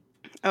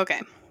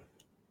Okay.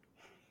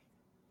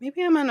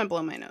 Maybe I'm gonna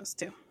blow my nose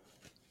too.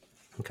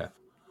 Okay.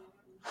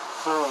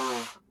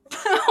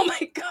 Oh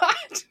my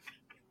god.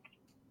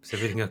 Is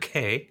everything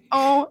okay?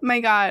 Oh my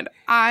god.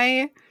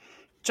 I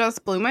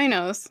just blew my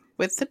nose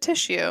with the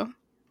tissue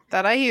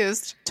that I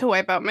used to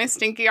wipe out my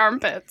stinky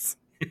armpits.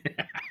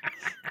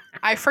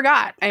 I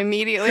forgot. I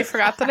immediately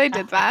forgot that I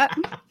did that.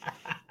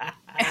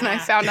 And I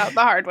found out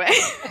the hard way.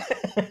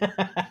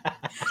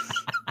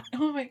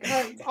 Oh my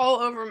god, it's all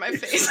over my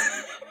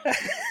face.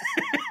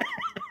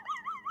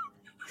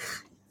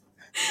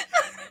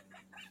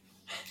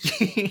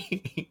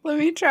 Let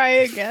me try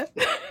again.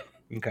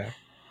 Okay.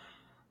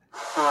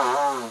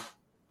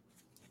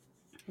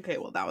 Okay,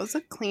 well, that was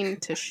a clean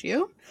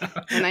tissue.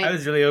 And I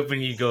was really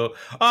hoping you'd go,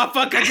 oh,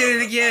 fuck, I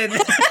did it again.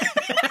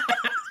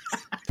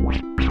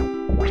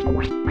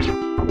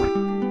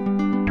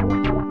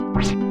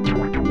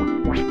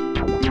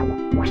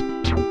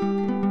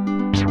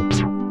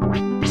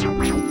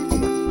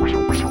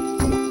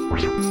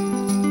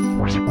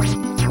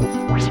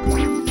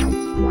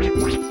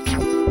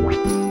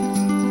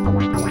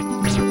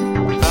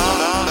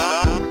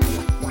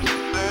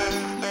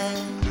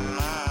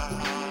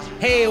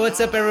 Hey, what's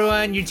up,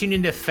 everyone? You're tuned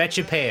into Fetch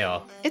a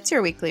Pail. It's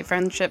your weekly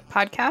friendship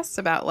podcast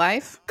about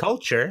life.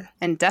 Culture.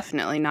 And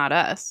definitely not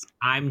us.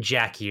 I'm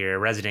Jack here,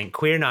 resident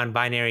queer,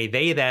 non-binary,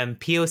 they, them,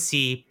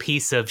 POC,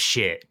 piece of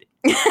shit.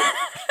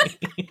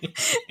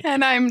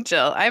 And I'm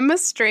Jill. I'm a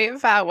straight,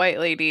 fat, white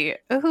lady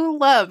who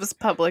loves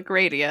public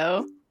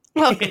radio.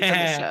 Welcome to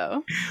the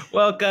show.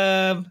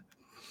 Welcome.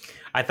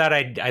 I thought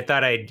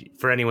I'd,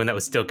 for anyone that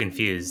was still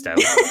confused, I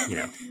would,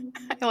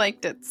 I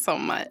liked it so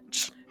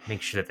much.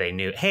 Make sure that they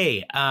knew.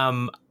 Hey,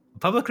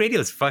 public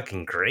radio is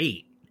fucking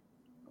great.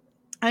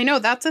 I know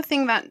that's a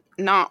thing that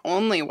not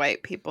only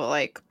white people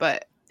like,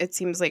 but it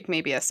seems like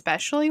maybe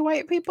especially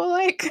white people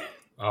like.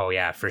 Oh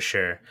yeah, for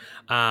sure.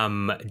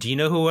 Do you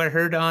know who I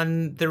heard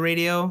on the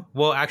radio?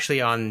 Well, actually,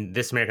 on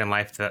This American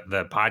Life,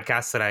 the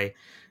podcast that I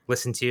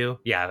listened to.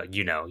 Yeah,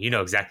 you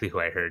know exactly who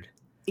I heard.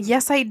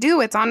 Yes, I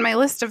do. It's on my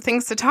list of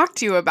things to talk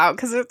to you about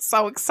because it's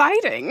so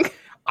exciting.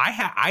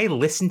 I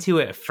listened to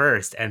it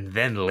first and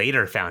then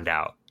later found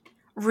out.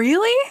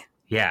 Really?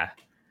 Yeah.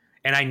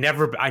 And I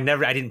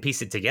didn't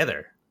piece it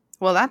together.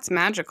 Well, that's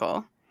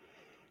magical.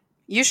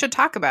 You should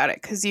talk about it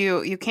because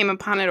you came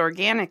upon it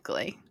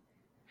organically.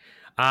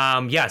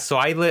 Yeah. So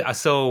I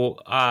was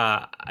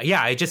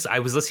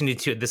listening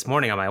to it this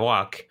morning on my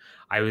walk.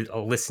 I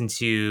listened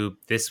to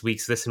this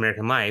week's This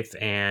American Life,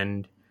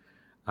 and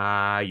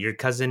your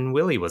cousin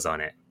Willie was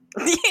on it.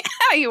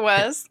 Yeah, he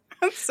was.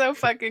 That's so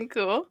fucking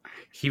cool.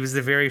 He was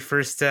the very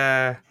first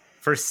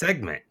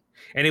segment.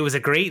 And it was a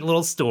great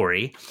little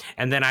story.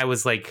 And then I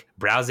was like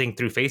browsing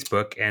through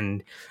Facebook,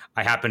 and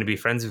I happened to be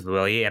friends with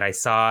Willie, and I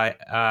saw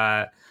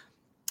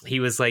he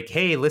was like,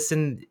 "Hey,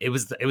 listen." It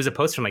was a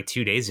post from like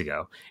 2 days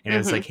ago, and it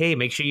was like, "Hey,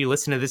 make sure you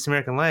listen to This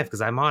American Life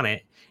because I'm on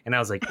it." And I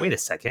was like, "Wait a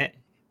second,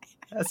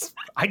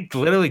 I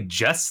literally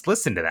just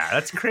listened to that.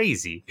 That's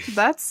crazy."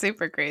 That's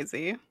super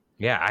crazy.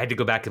 Yeah, I had to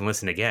go back and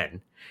listen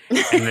again.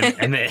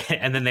 And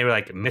then they were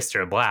like,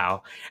 Mr.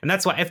 Blau. And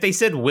that's why, if they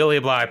said Willie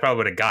Blau, I probably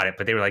would have got it.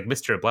 But they were like,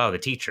 Mr. Blau, the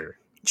teacher.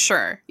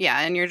 Sure.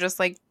 Yeah. And you're just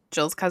like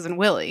Jill's cousin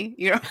Willie.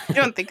 You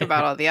don't think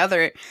about all the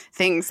other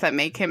things that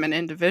make him an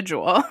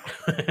individual.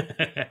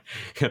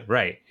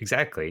 Right.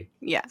 Exactly.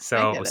 Yeah.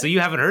 So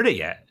you haven't heard it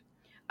yet?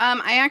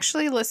 I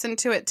actually listened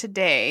to it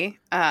today.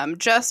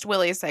 Just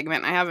Willie's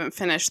segment. I haven't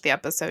finished the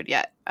episode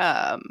yet.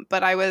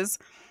 But I was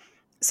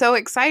so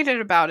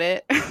excited about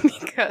it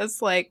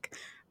because, like,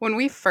 when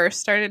we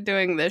first started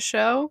doing this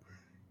show,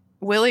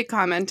 Willie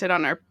commented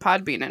on our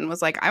Podbean and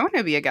was like, I want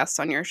to be a guest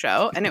on your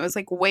show. And it was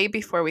like way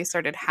before we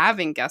started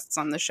having guests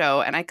on the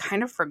show. And I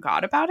kind of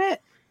forgot about it.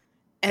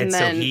 And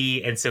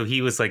so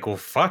he was like, well,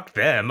 fuck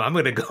them. I'm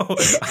going to go.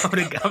 I'm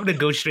going to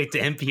go straight to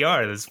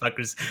NPR. Those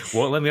fuckers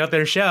won't let me on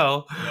their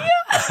show.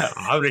 Yeah.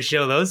 I'm going to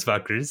show those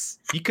fuckers.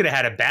 You could have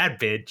had a bad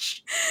bitch.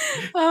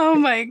 Oh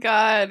my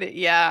God.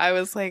 Yeah. I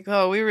was like,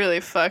 oh, we really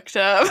fucked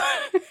up.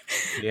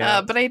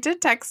 Yeah. But I did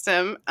text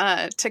him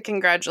to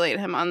congratulate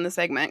him on the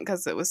segment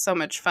because it was so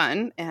much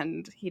fun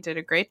and he did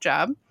a great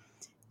job.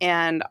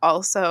 And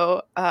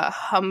also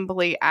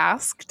humbly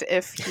asked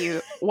if he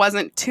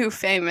wasn't too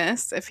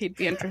famous, if he'd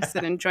be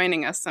interested in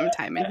joining us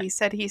sometime. And he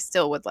said he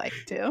still would like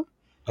to.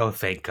 Oh,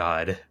 thank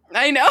God.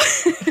 I know.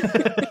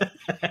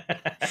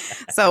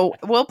 So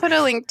we'll put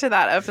a link to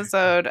that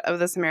episode of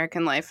This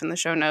American Life in the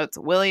show notes.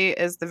 Willie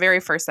is the very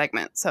first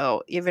segment.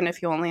 So even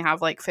if you only have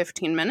like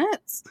 15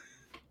 minutes,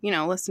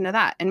 listen to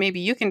that. And maybe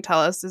you can tell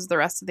us, is the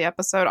rest of the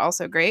episode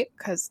also great?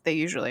 Because they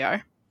usually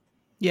are.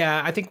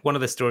 Yeah, I think one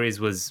of the stories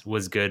was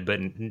good,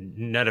 but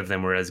none of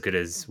them were as good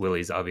as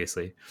Willie's,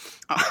 obviously.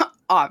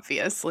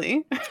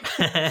 Obviously.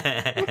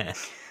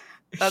 That's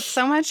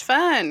so much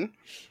fun.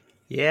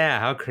 Yeah,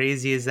 how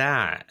crazy is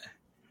that?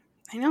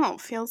 I know,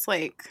 it feels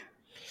like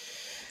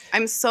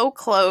I'm so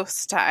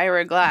close to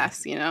Ira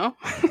Glass,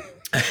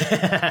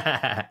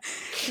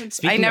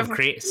 Speaking of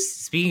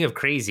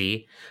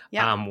crazy,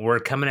 yeah. We're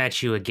coming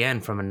at you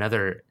again from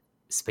another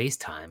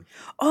space-time.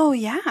 Oh,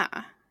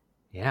 yeah.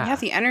 Yeah,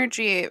 the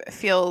energy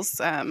feels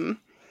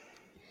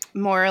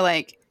more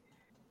like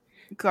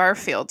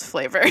Garfield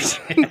flavored.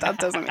 That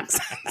doesn't make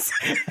sense.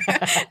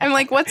 I'm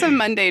like, what's a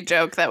Monday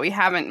joke that we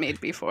haven't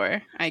made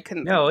before? I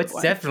couldn't No, think of it's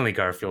one. definitely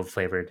Garfield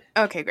flavored.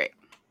 Okay, great.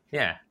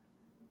 Yeah.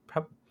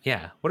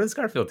 Yeah. What does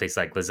Garfield taste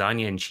like?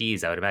 Lasagna and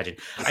cheese, I would imagine.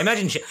 I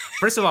imagine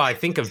first of all, I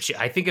think of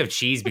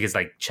cheese because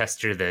like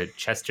Chester the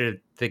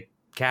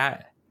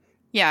cat.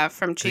 Yeah,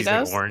 from He's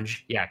like Cheetos.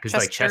 orange. Yeah, because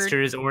like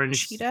Chester is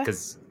orange. Cheetah?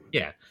 Because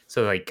yeah,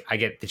 so like I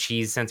get the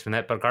cheese sense from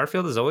that. But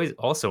Garfield is always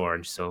also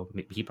orange, so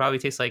he probably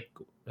tastes like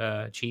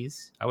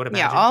cheese. I would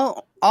Yeah,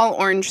 imagine. all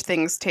orange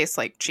things taste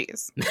like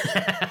cheese.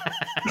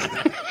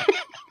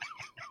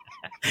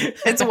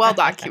 It's well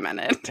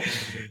documented.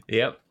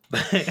 Yep.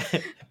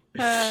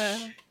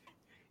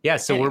 Yeah,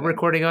 so Anyway. we're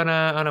recording on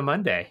a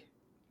Monday.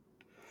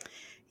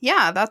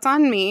 Yeah, that's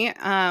on me.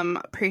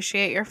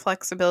 Appreciate your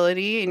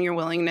flexibility and your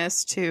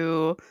willingness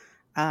to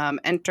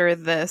enter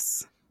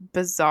this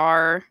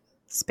bizarre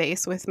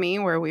space with me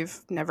where we've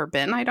never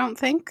been, I don't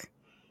think.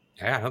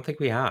 Yeah, I don't think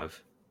we have.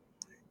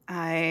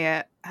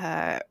 I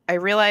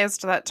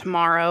realized that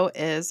tomorrow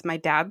is my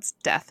dad's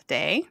death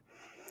day,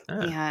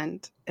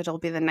 and it'll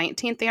be the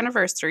 19th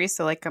anniversary,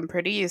 so like I'm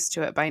pretty used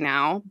to it by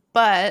now.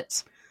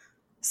 But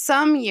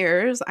some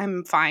years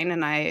I'm fine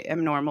and I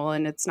am normal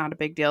and it's not a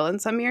big deal, and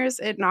some years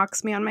it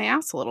knocks me on my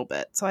ass a little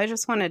bit. So I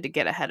just wanted to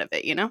get ahead of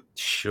it, you know?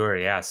 Sure,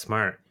 yeah,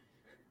 smart.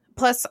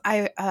 Plus,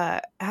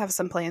 I have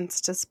some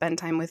plans to spend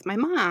time with my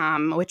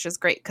mom, which is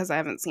great because I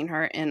haven't seen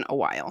her in a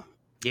while.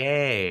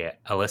 Yay,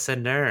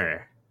 Alyssa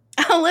Nur.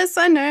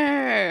 Alyssa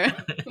Nur!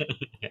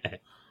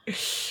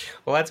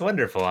 Well, that's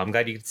wonderful. I'm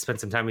glad you could spend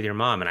some time with your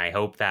mom, and I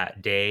hope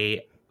that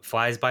day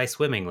flies by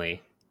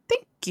swimmingly.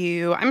 Thank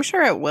you. I'm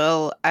sure it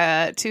will.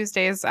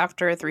 Tuesdays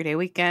after a 3-day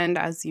weekend,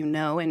 as you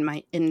know, in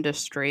my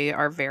industry,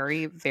 are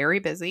very, very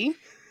busy.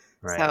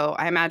 Right. So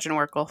I imagine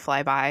work will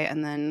fly by,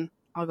 and then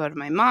I'll go to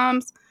my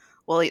mom's.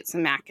 We'll eat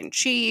some mac and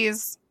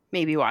cheese,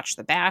 maybe watch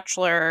The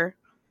Bachelor.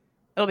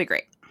 It'll be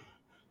great.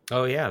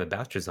 Oh yeah, The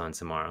Bachelor's on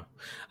tomorrow.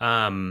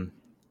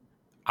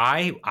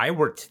 I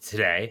worked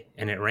today,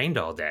 and it rained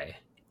all day.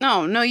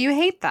 No, you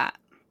hate that.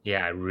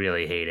 Yeah, I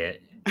really hate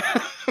it.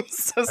 I'm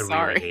so sorry.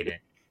 I really hate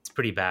it. It's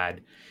pretty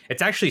bad.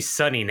 It's actually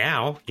sunny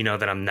now, you know,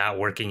 that I'm not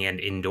working and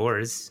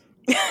indoors.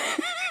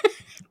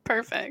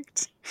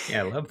 Perfect. Yeah,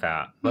 I love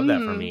that. Love that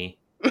for me.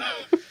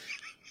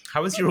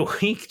 How was your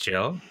week,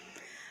 Jill?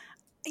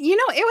 You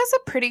know, it was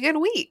a pretty good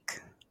week.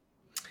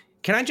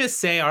 Can I just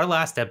say our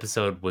last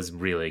episode was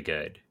really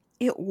good?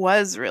 It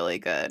was really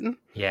good.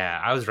 Yeah,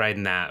 I was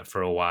riding that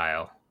for a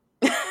while.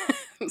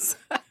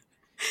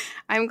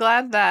 I'm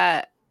glad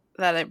that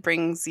it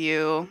brings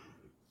you,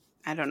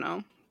 I don't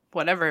know,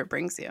 whatever it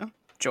brings you.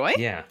 Joy?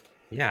 Yeah.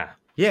 To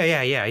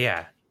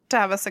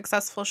have a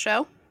successful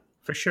show?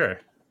 For sure.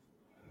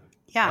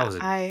 Yeah, that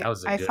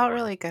was a I good felt one.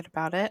 really good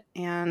about it.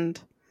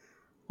 And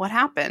what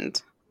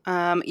happened?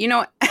 You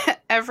know,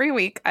 every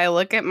week I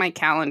look at my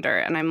calendar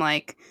and I'm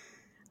like,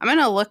 I'm going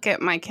to look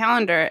at my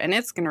calendar and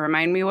it's going to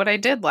remind me what I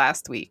did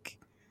last week.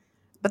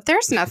 But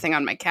there's nothing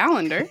on my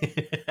calendar.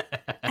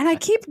 And I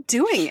keep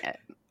doing it.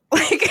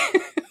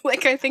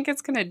 Like I think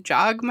it's going to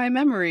jog my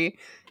memory.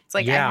 It's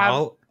like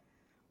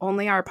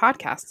only our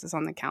podcast is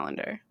on the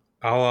calendar.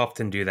 I'll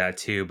often do that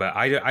too, but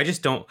I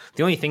just don't.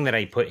 The only thing that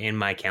I put in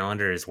my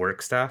calendar is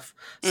work stuff.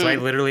 So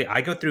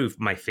I go through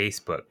my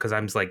Facebook because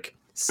I'm like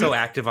so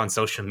active on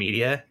social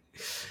media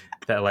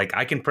that like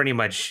I can pretty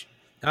much.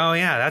 Oh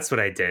yeah, that's what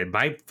I did.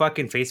 My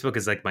fucking Facebook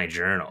is like my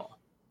journal.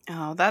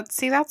 Oh, that's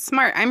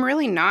smart. I'm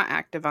really not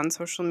active on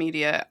social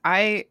media.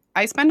 I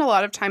spend a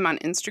lot of time on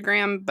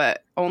Instagram,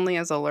 but only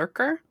as a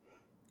lurker.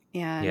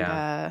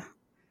 And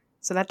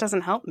so that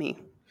doesn't help me.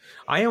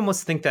 I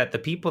almost think that the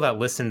people that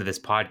listen to this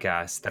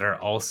podcast that are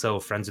also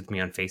friends with me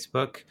on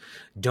Facebook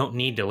don't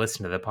need to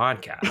listen to the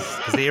podcast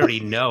because they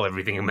already know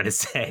everything I'm going to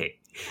say.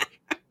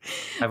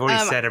 I've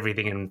already said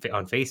everything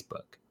on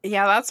Facebook.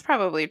 Yeah, that's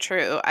probably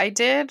true. I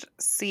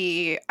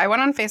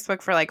went on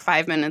Facebook for like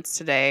 5 minutes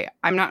today.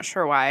 I'm not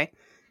sure why.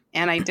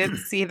 And I did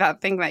see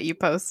that thing that you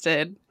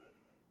posted,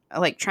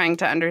 like trying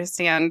to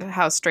understand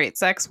how straight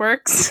sex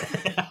works.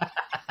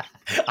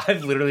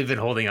 I've literally been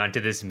holding on to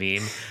this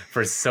meme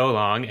for so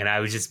long, and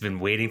I've just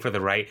been waiting for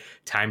the right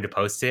time to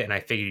post it. And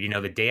I figured, you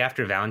know, the day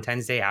after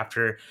Valentine's Day,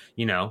 after,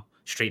 you know,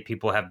 straight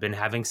people have been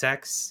having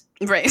sex,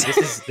 right?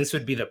 This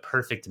would be the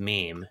perfect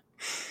meme.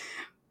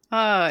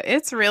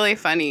 It's really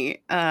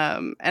funny.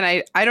 And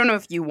I don't know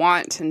if you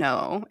want to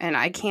know, and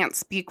I can't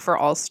speak for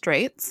all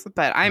straights,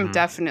 but I'm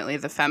definitely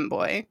the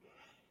femboy.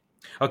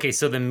 Okay,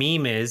 so the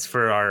meme is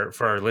for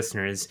our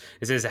listeners.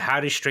 It says,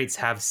 "How do straights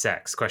have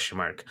sex?" ?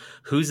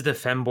 Who's the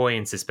femboy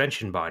in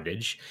suspension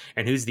bondage,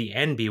 and who's the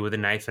NB with a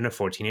knife and a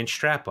 14-inch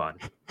strap on?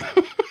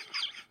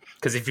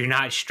 Because if you're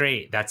not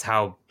straight, that's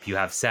how you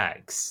have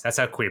sex. That's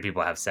how queer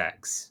people have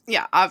sex.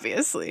 Yeah,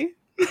 obviously.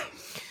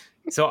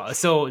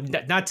 So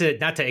not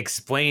to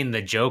explain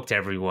the joke to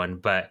everyone,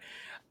 but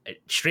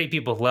straight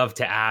people love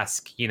to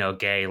ask, you know,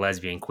 gay,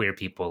 lesbian, queer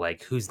people,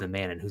 like, who's the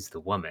man and who's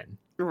the woman?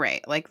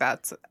 Right, like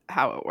that's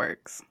how it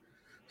works.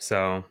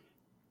 So,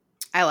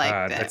 I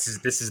liked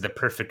it. This is the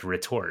perfect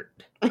retort.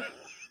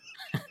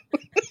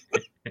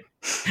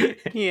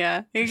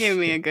 Yeah, it gave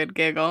me a good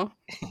giggle.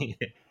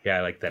 Yeah,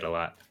 I like that a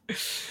lot.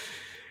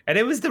 And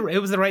it was the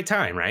right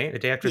time, right? The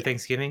day after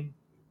Thanksgiving.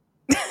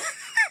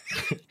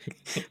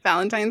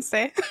 Valentine's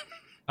Day.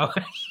 Oh,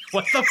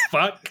 what the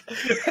fuck?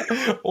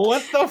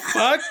 What the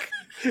fuck?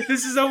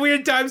 This is a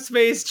weird time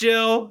space,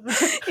 Jill.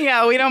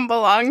 Yeah, we don't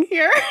belong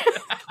here.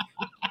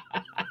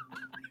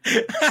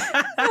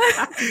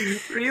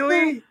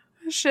 Really?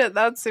 Shit,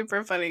 that's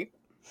super funny.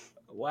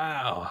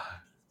 Wow.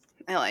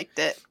 I liked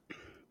it.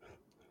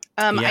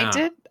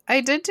 Yeah. I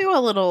did do a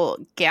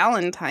little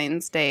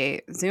Galentine's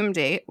Day Zoom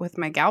date with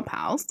my gal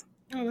pals.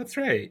 Oh, that's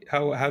right.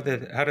 How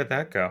did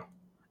that go?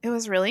 It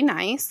was really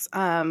nice.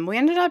 We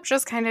ended up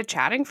just kind of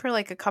chatting for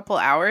like a couple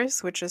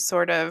hours, which is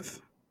sort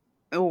of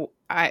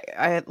I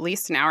at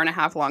least an hour and a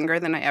half longer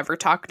than I ever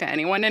talk to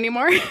anyone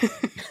anymore.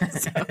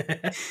 So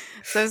it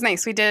was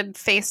nice. We did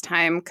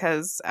FaceTime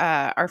because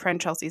our friend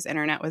Chelsea's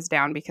internet was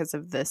down because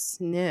of the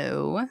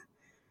snow.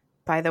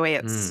 By the way,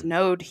 it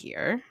snowed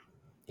here.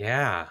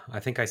 Yeah, I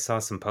think I saw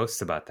some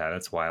posts about that.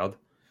 That's wild.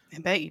 I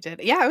bet you did.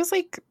 Yeah, it was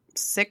like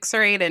 6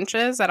 or 8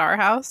 inches at our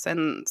house,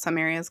 and some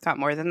areas got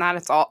more than that.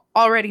 It's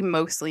already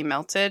mostly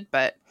melted,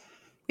 but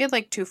we had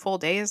like 2 full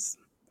days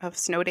of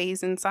snow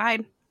days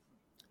inside.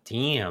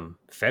 Damn,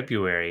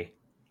 February.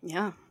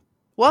 Yeah.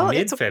 Well,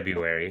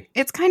 mid-February.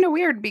 It's kind of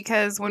weird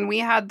because when we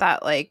had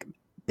that like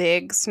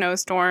big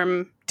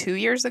snowstorm 2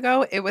 years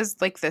ago, it was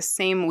like the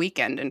same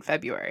weekend in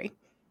February.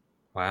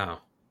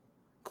 Wow.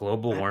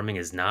 Global warming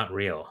is not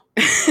real.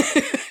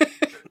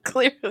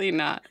 Clearly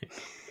not.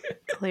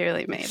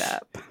 Clearly made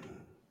up.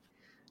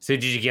 So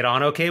did you get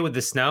on okay with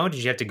the snow?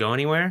 Did you have to go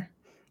anywhere?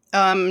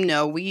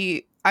 No,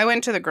 I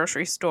went to the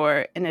grocery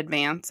store in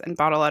advance and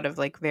bought a lot of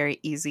like very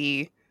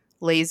easy,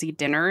 lazy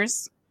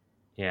dinners.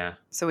 Yeah.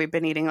 So we've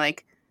been eating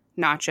like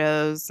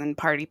nachos and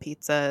party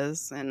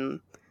pizzas and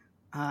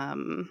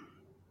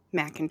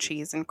mac and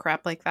cheese and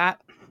crap like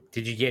that.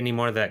 Did you get any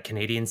more of that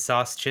Canadian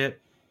sauce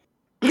chip?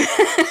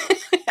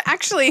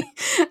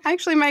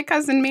 Actually, my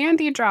cousin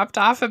Mandy dropped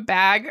off a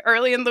bag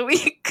early in the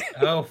week.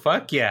 Oh,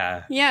 fuck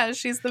yeah. Yeah,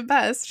 she's the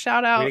best.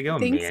 Shout out. Way to go,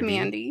 Thanks, Mandy.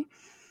 Mandy.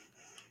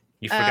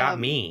 You forgot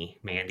me,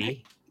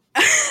 Mandy.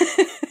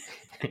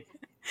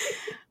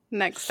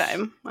 Next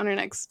time, on our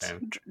next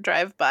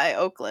drive by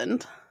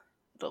Oakland,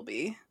 it'll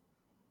be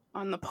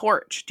on the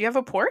porch. Do you have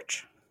a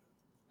porch?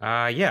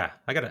 Yeah.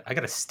 I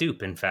got a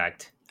stoop, in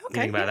fact.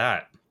 Okay. Think about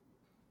that.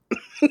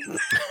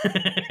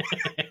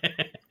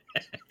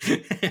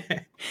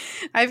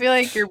 I feel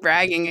like you're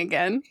bragging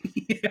again.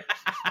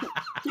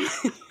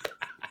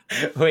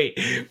 Wait.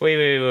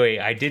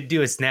 I did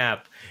do a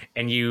snap,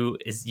 and you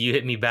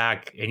hit me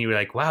back, and you were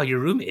like, wow, your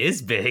room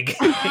is big.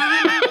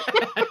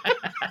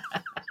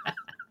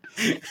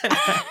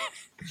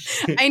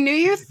 I knew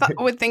you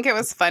would think it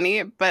was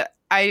funny, but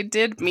I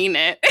did mean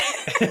it.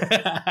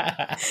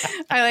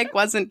 I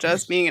wasn't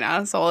just being an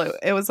asshole.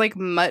 It was like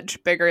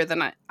much bigger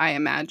than I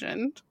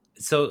imagined.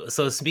 So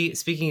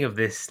speaking of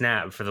this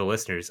snap for the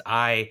listeners,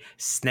 I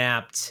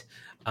snapped.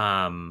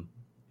 I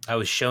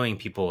was showing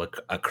people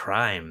a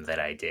crime that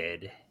I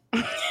did.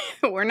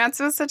 We're not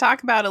supposed to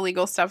talk about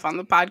illegal stuff on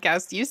the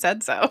podcast. You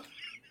said so.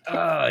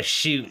 Oh,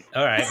 shoot.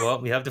 All right.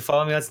 Well, you have to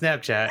follow me on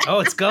Snapchat. Oh,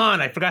 it's gone.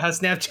 I forgot how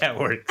Snapchat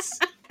works.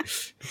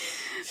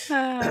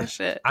 Oh,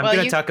 shit. I'm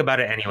going to talk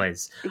about it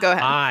anyways. Go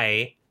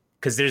ahead.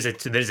 Because there's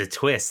a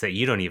twist that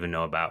you don't even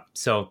know about.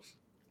 So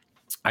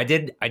I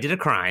did a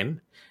crime,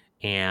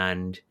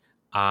 and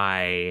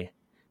now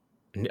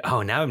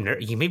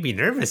you made me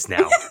nervous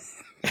now.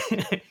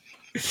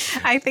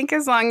 I think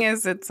as long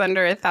as it's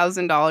under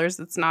 $1,000,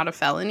 it's not a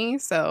felony.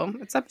 So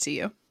it's up to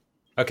you.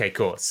 Okay,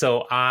 cool.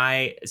 So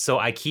the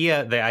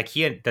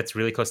IKEA that's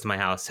really close to my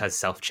house has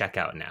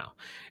self-checkout now.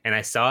 And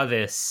I saw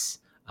this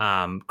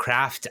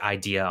craft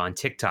idea on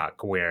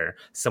TikTok where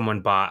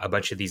someone bought a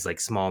bunch of these like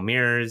small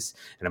mirrors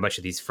and a bunch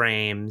of these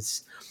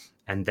frames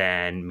and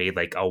then made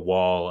like a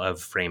wall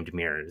of framed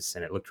mirrors,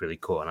 and it looked really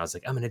cool. And I was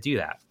like, I'm going to do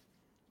that.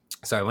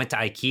 So I went to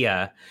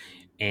IKEA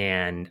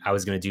and I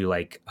was going to do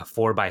like a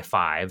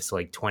 4x5, so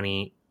like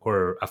 20,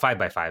 or a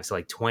 5x5, so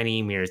like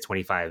 20 mirrors,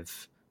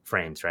 25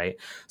 frames, right?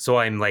 So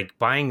I'm like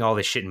buying all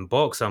this shit in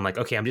bulk. So I'm like,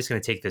 okay, I'm just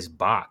going to take this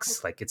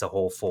box, like it's a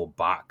whole full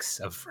box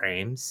of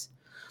frames.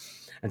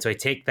 And so I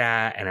take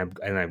that and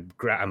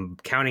I'm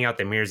counting out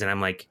the mirrors, and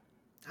I'm like,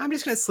 I'm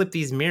just going to slip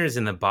these mirrors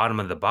in the bottom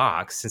of the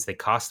box since they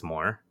cost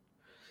more.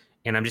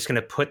 And I'm just going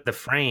to put the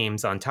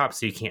frames on top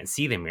so you can't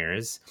see the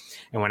mirrors.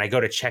 And when I go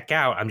to check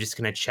out, I'm just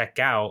going to check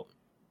out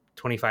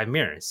 25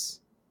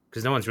 mirrors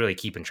because no one's really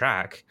keeping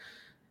track.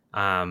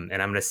 And I'm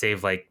going to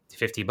save like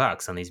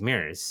 $50 on these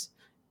mirrors.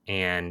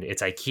 And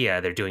it's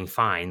IKEA. They're doing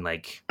fine.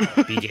 Like,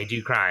 BJ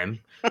do crime.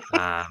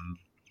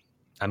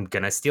 I'm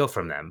going to steal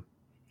from them.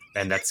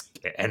 And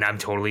I'm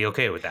totally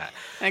okay with that.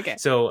 Okay.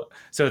 So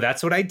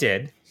that's what I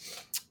did.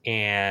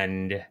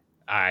 And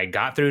I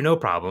got through no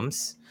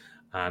problems.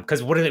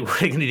 Because what are they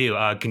going to do?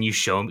 Can you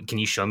show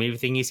me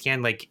everything you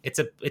scan? Like it's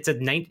an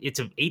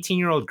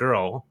 18-year-old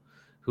girl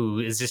who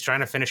is just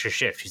trying to finish her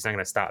shift. She's not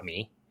going to stop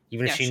me.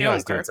 even if Yeah, she she knew I don't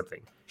was doing care.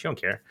 something. She don't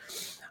care.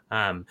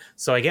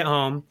 So I get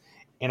home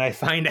and I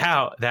find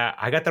out that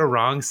I got the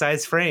wrong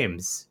size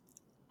frames.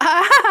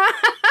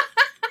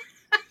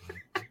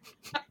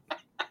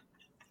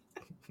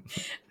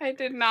 I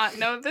did not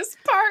know this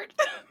part.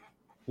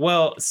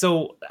 Well,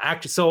 so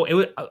actually, so it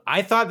was.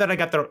 I thought that I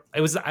got it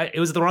was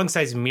the wrong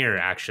size mirror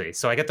actually.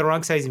 So I got the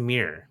wrong size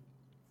mirror.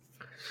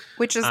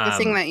 Which is the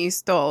thing that you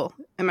stole.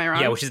 Am I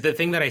wrong? Yeah, which is the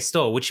thing that I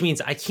stole. Which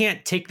means I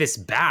can't take this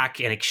back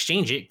and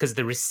exchange it because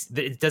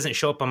it doesn't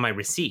show up on my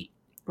receipt.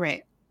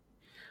 Right.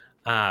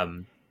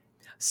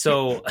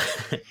 So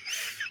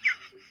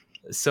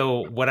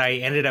so what I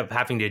ended up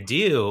having to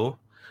do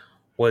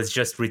was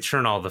just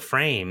return all the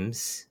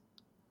frames.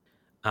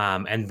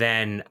 And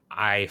then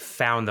I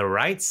found the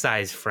right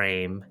size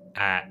frame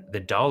at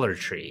the Dollar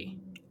Tree.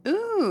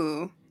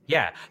 Ooh.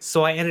 Yeah,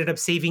 so I ended up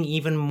saving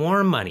even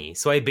more money.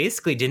 So I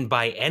basically didn't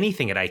buy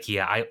anything at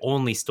IKEA. I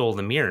only stole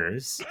the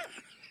mirrors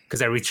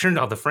because I returned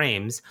all the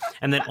frames,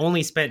 and then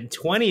only spent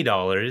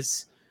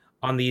 $20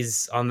 on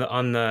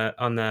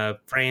the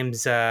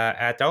frames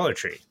at Dollar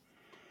Tree.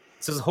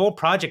 So this whole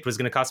project was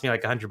going to cost me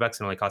like $100,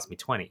 and only cost me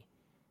 $20.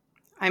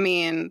 I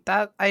mean,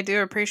 that I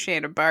do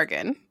appreciate a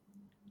bargain.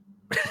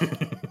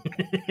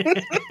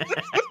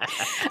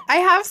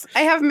 I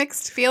have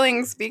mixed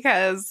feelings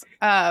because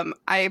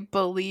I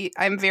believe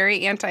I'm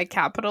very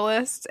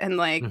anti-capitalist, and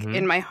like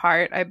in my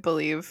heart I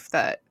believe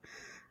that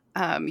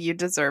you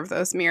deserve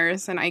those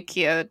mirrors and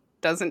IKEA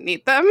doesn't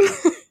need them.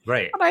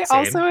 Right. But I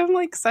also am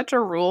like such a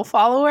rule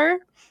follower.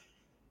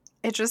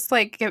 It just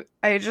like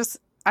I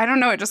don't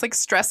know, it just like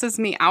stresses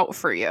me out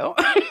for you.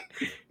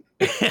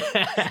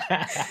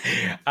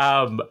 But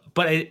I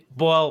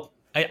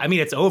mean,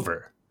 it's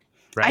over.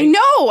 Right? I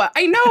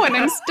know, and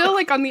I'm still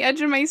like on the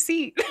edge of my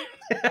seat.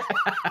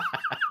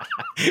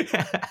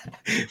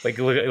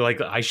 like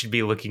I should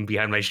be looking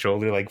behind my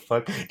shoulder like,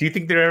 fuck, do you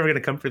think they're ever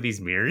gonna come for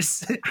these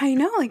mirrors? I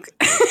know, like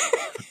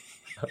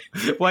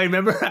Well, I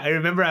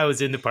remember I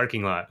was in the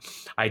parking lot.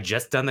 I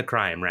just done the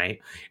crime, right?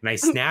 And I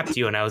snapped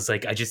you and I was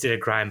like, I just did a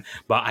crime,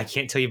 but I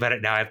can't tell you about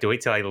it now. I have to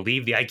wait till I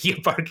leave the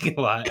IKEA parking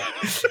lot.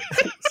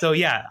 So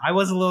yeah, I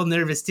was a little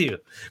nervous too.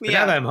 But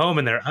now that I'm home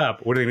and they're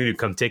up, what are they gonna do?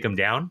 Come take them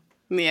down?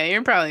 Yeah,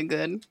 you're probably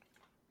good.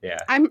 Yeah.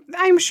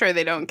 I'm sure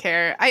they don't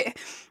care.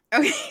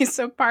 Okay,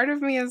 so part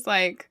of me is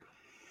like,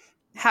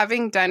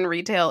 having done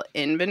retail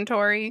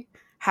inventory,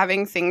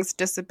 having things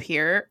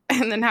disappear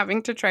and then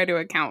having to try to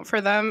account for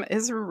them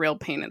is a real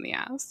pain in the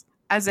ass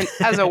as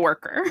a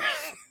worker.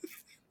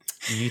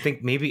 You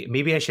think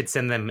maybe I should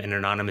send them an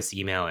anonymous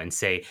email and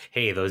say,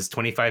 "Hey, those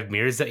 25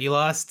 mirrors that you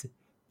lost,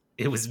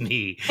 it was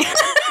me."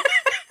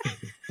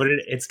 But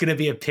it's going to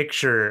be a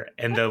picture,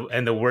 and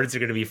the words are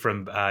going to be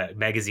from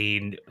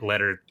magazine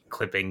letter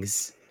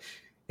clippings.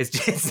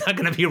 It's not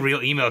going to be a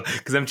real email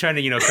because I'm trying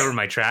to cover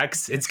my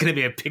tracks. It's going to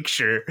be a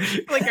picture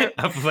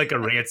of like a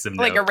ransom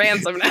note. Like a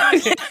ransom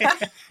note.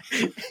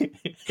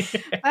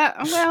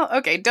 Well,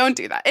 okay, don't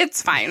do that.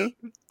 It's fine.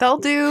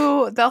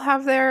 They'll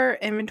have their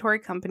inventory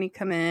company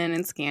come in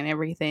and scan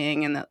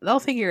everything, and they'll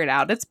figure it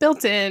out. It's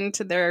built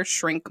into their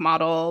shrink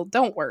model.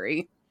 Don't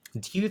worry.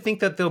 Do you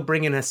think that they'll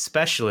bring in a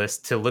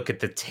specialist to look at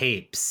the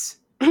tapes?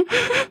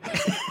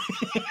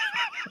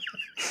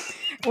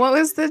 What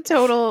was the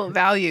total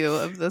value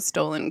of the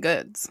stolen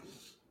goods?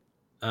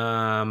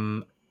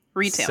 Retail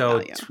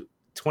value.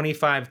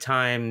 25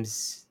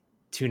 times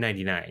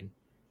 $2.99.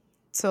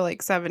 So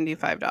like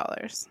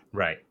 $75.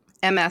 Right.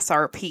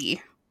 MSRP.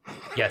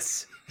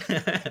 Yes.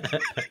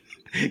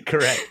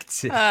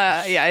 Correct.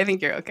 Yeah, I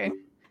think you're okay.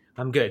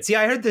 I'm good. See,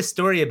 I heard this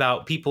story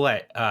about people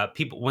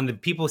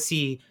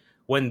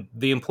when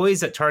the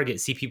employees at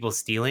Target see people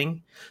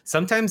stealing,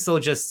 sometimes they'll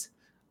just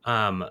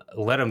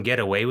let them get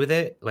away with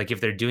it. Like if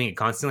they're doing it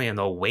constantly, and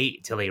they'll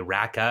wait till they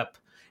rack up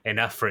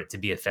enough for it to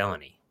be a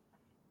felony.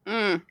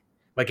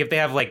 Like if they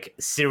have like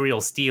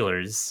serial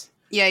stealers.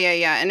 Yeah.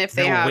 And if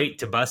they have, wait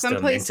to bust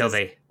them until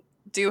they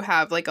do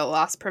have like a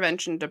loss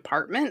prevention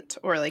department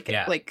or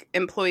like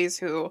employees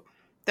who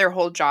their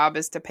whole job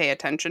is to pay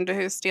attention to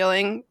who's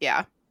stealing.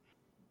 Yeah.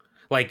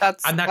 Like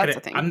I'm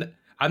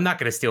not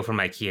gonna steal from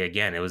IKEA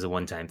again. It was a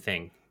one-time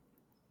thing.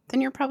 Then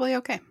you're probably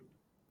okay.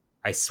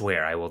 I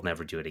swear I will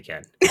never do it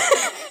again.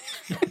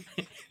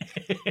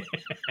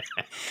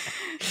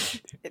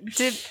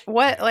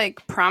 What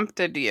like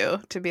prompted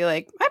you to be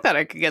like, I bet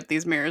I could get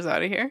these mirrors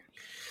out of here?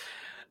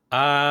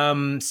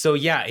 So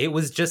yeah, it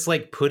was just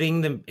like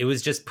putting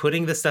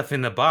the stuff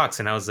in the box,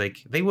 and I was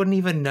like, they wouldn't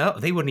even know.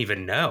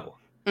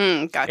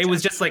 Gotcha. It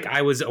was just like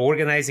I was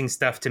organizing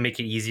stuff to make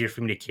it easier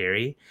for me to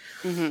carry.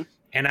 Mm-hmm.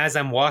 And as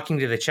I'm walking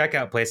to the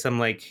checkout place, I'm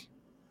like,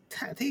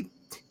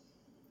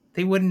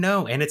 they wouldn't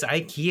know. And it's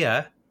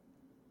IKEA.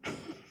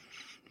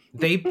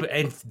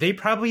 They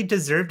probably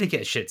deserve to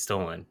get shit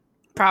stolen.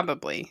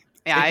 Probably.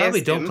 Yeah,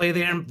 they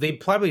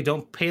probably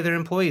don't pay their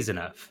employees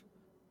enough.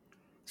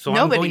 So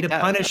I'm going to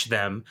punish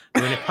them.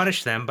 I'm going to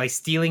punish them by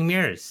stealing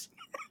mirrors.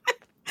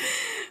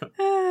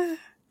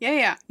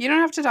 Yeah. You don't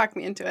have to talk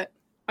me into it.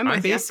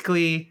 I'm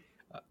basically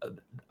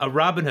a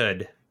Robin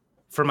Hood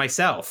for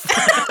myself.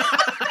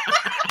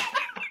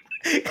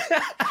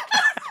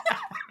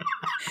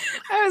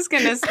 I was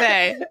gonna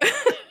say.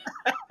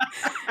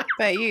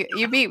 But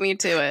you beat me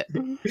to it.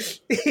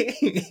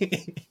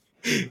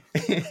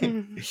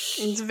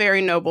 It's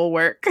very noble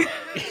work.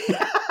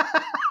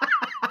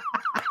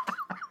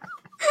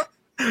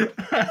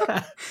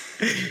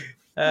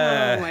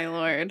 Oh my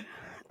lord.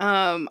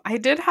 I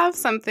did have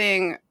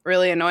something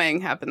really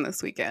annoying happen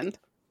this weekend.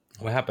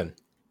 What happened?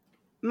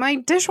 My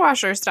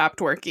dishwasher stopped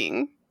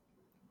working.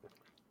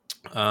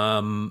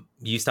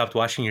 You stopped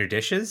washing your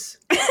dishes?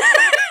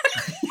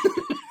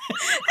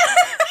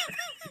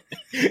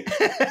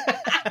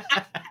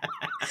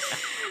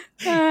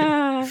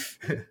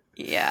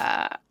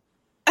 Yeah.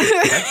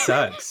 That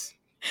sucks.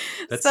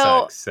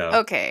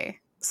 Okay.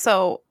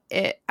 So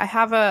I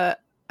have a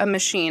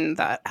machine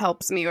that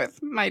helps me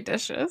with my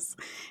dishes,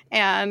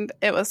 and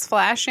it was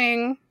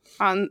flashing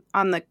on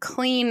the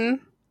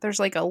clean. There's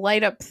like a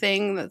light up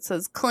thing that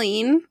says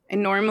clean,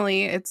 and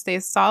normally it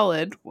stays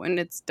solid when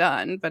it's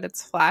done, but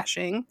it's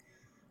flashing,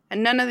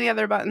 and none of the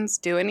other buttons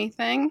do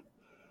anything.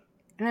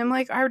 And I'm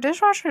like, our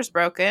dishwasher's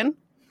broken.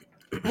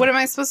 What am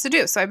I supposed to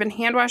do? So I've been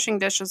hand washing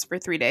dishes for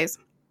 3 days.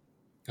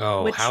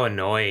 Oh, how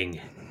annoying.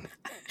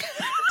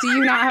 Do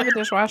you not have a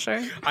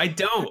dishwasher? I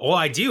don't. Well,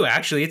 I do,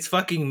 actually. It's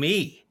fucking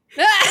me.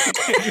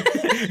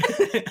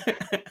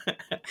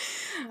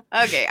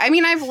 Okay. I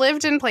mean, I've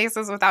lived in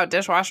places without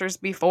dishwashers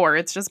before.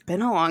 It's just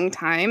been a long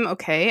time.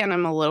 Okay. And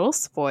I'm a little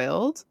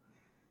spoiled.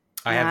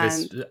 I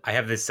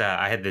had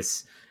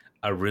this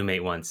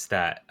roommate once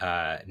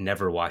that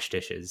never washed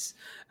dishes.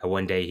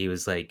 One day he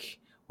was like,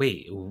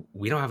 wait,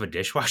 we don't have a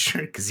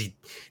dishwasher? Because he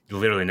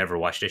literally never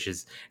washed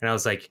dishes. And I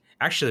was like,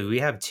 actually, we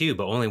have two,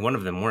 but only one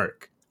of them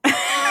work.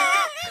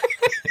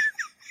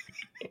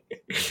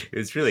 It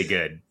was really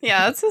good.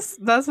 Yeah,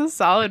 that's a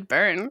solid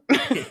burn.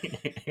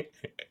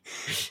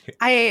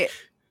 I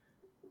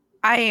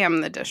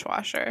am the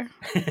dishwasher.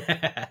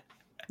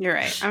 You're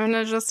right. I'm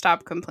gonna just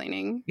stop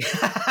complaining.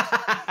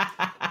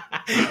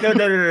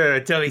 No.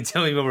 Tell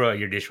me more about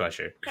your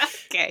dishwasher.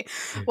 Okay.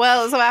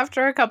 Well, so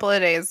after a couple of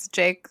days,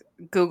 Jake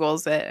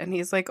Googles it and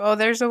he's like, "Oh,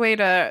 there's a way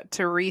to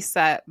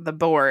reset the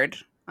board."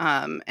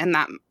 And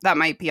that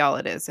might be all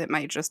it is. It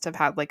might just have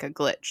had like a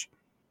glitch.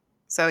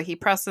 So he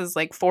presses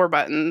like 4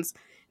 buttons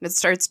and it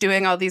starts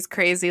doing all these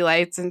crazy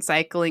lights and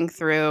cycling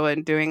through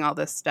and doing all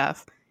this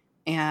stuff.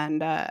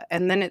 And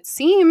then it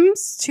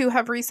seems to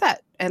have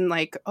reset. And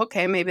like,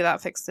 okay, maybe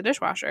that fixed the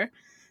dishwasher.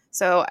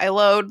 So I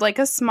load like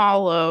a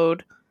small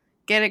load,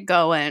 get it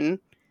going.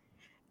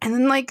 And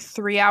then like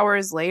 3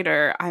 hours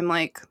later, I'm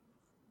like,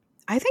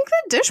 I think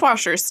the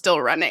dishwasher is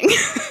still running.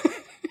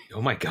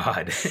 Oh my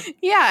God.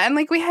 Yeah. And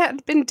like we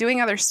had been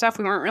doing other stuff.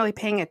 We weren't really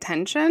paying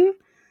attention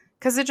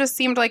because it just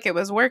seemed like it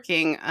was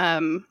working.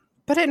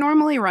 But it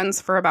normally runs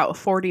for about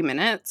 40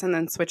 minutes and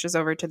then switches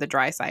over to the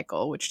dry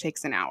cycle, which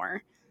takes an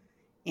hour.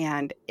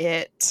 And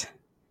it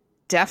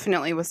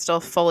definitely was still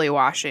fully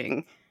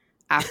washing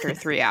after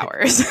 3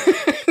 hours.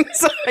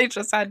 So I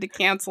just had to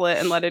cancel it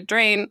and let it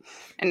drain.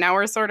 And now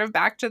we're sort of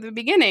back to the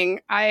beginning.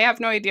 I have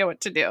no idea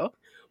what to do.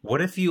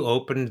 What if you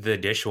opened the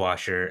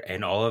dishwasher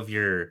and all of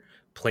your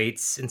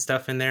plates and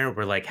stuff in there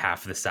were like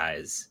half the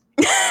size?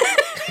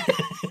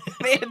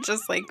 They had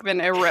just like been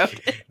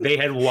eroded. They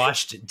had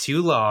washed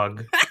too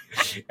long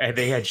and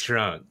they had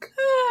shrunk.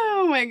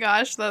 Oh my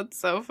gosh, that's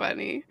so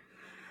funny.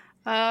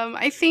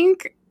 I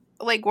think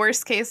like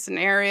worst case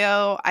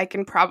scenario, I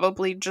can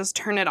probably just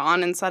turn it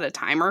on and set a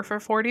timer for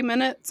 40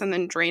 minutes and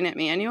then drain it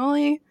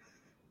manually.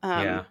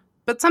 Yeah.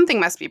 But something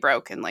must be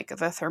broken, like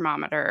the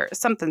thermometer.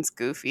 Something's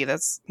goofy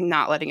that's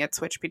not letting it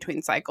switch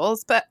between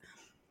cycles. But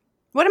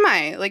what am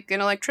I, like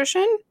an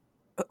electrician?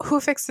 Who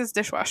fixes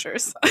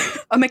dishwashers?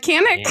 A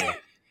mechanic?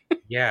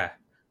 Yeah.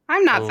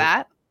 I'm not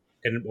that.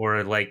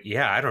 Or like,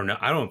 yeah, I don't know.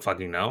 I don't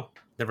fucking know.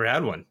 Never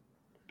had one.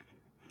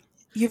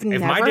 You've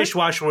never? If my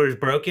dishwasher was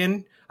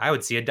broken, I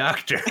would see a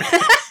doctor.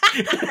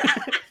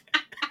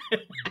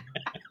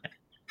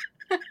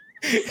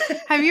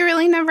 Have you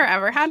really never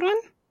ever had one?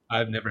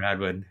 I've never had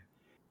one.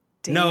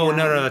 Damn. No,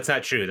 that's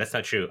not true. That's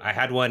not true. I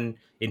had one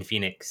in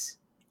Phoenix.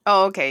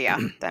 Oh, okay, yeah,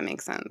 that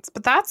makes sense.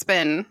 But that's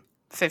been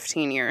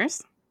 15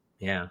 years.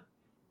 Yeah.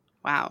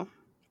 Wow.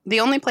 The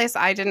only place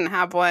I didn't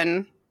have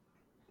one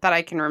that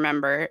I can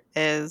remember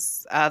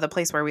is the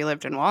place where we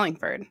lived in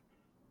Wallingford.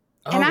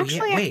 Oh, and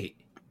actually, yeah. Wait.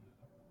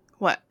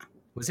 What?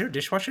 Was there a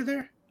dishwasher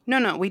there?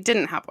 No, we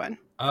didn't have one.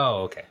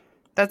 Oh, okay.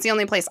 That's the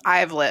only place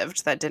I've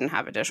lived that didn't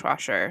have a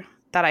dishwasher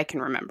that I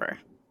can remember.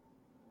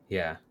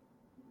 Yeah.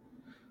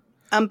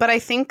 But I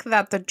think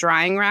that the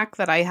drying rack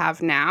that I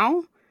have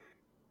now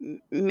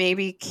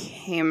maybe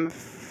came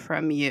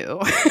from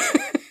you.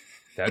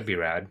 That'd be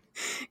rad.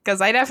 Because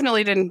I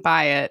definitely didn't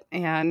buy it.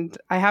 And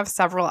I have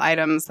several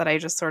items that I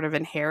just sort of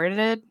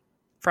inherited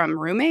from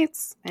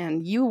roommates.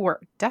 And you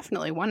were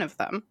definitely one of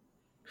them.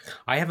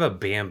 I have a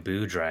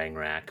bamboo drying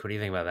rack. What do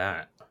you think about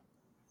that?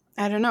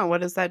 I don't know.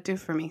 What does that do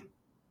for me?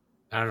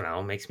 I don't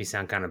know. Makes me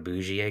sound kind of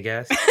bougie, I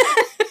guess.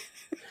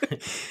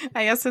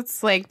 I guess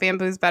it's like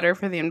bamboo's better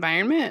for the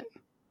environment.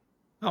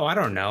 Oh, I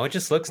don't know. It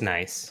just looks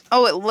nice.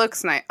 Oh, it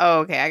looks nice. Oh,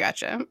 okay. I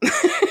gotcha.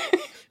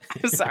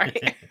 I'm sorry.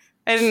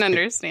 I didn't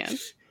understand.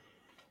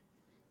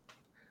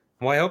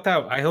 Well, I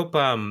hope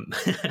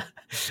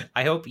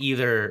I hope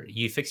either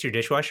you fix your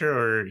dishwasher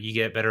or you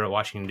get better at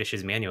washing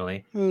dishes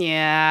manually.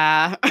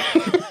 Yeah.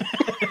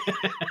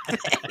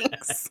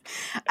 Thanks.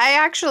 I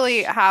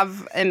actually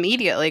have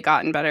immediately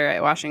gotten better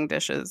at washing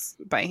dishes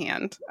by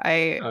hand. Oh,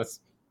 it's-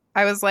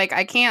 I was like,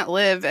 I can't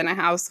live in a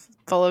house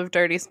full of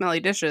dirty,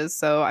 smelly dishes,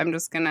 so I'm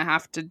just going to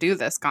have to do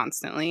this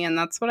constantly. And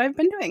that's what I've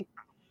been doing.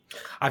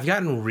 I've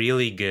gotten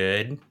really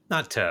good,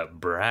 not to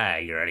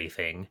brag or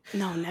anything,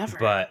 No, never.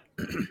 but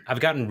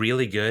I've gotten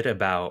really good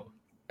about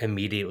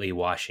immediately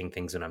washing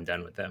things when I'm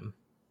done with them.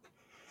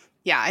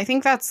 Yeah, I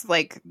think that's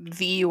like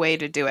the way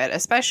to do it,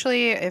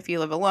 especially if you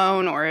live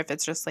alone or if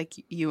it's just like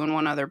you and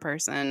one other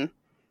person.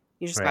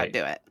 You just got to Right.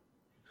 do it.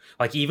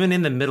 Like even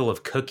in the middle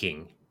of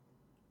cooking,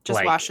 Just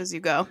like, wash as you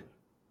go.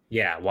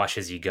 yeah, wash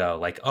as you go.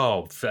 Like,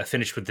 oh,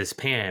 finished with this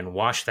pan,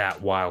 wash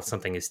that while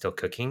something is still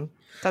cooking.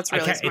 That's I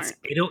really can't. smart.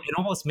 It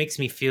almost makes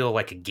me feel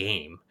like a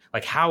game.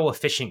 Like, how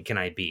efficient can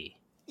I be?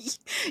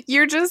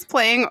 You're just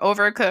playing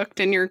Overcooked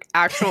in your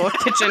actual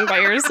kitchen by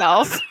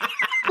yourself.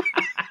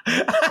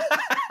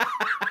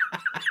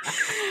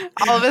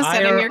 All of a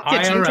sudden, your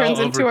kitchen IRL turns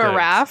into a Overcooked.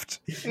 raft,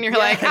 and you're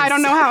like, I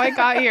don't know how I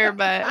got here,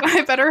 but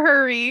I better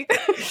hurry.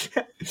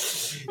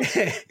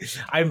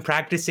 I'm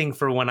practicing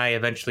for when I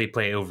eventually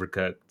play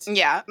Overcooked.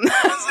 Yeah.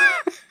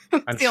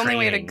 I'm It's the only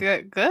way to training.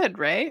 get good,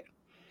 right?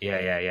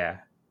 Yeah.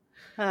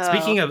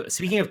 Oh.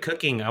 Speaking of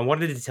cooking, I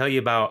wanted to tell you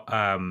about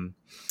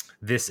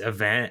this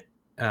event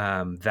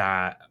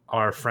that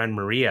our friend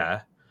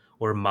Maria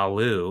or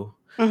Malu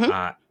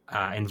Mhm.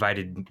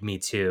 invited me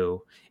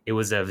to. It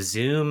was a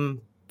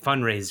Zoom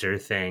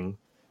fundraiser thing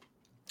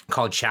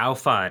called Chow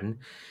Fun.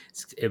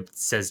 It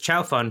says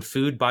Chow Fun: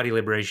 Food, Body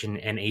Liberation,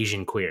 and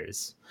Asian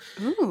Queers.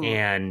 Ooh.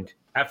 And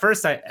at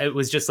first, it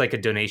was just like a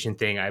donation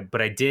thing.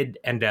 But I did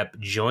end up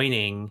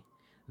joining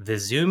the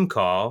Zoom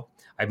call.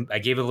 I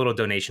gave a little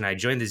donation. I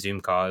joined the Zoom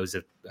call. It was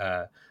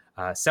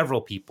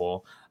several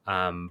people,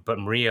 but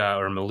Maria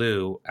or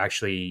Malu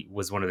actually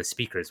was one of the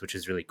speakers, which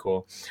is really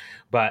cool.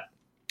 But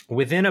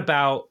within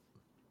about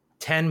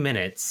 10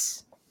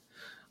 minutes,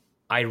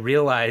 I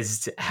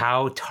realized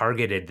how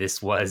targeted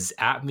this was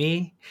at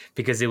me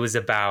because it was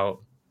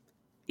about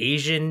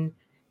Asian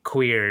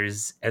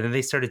queers, and then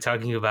they started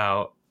talking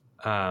about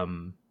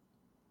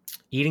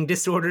eating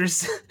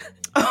disorders.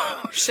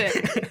 Oh,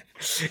 shit.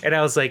 And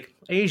I was like,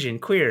 Asian,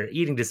 queer,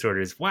 eating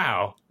disorders.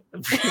 Wow.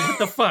 What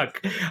the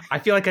fuck? I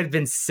feel like I've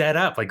been set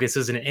up. Like this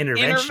was an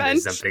intervention or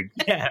something.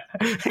 Yeah.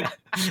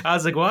 I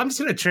was like, well, I'm just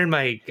gonna turn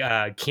my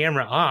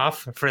camera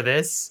off for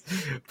this,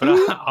 but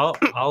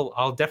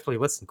I'll definitely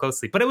listen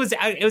closely. But it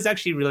was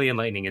actually really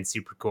enlightening and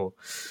super cool.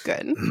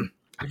 Good.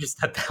 I just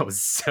thought that was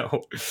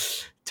so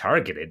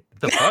targeted.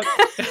 The fuck?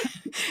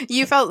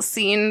 You felt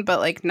seen, but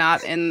like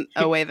not in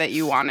a way that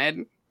you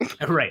wanted.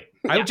 Right.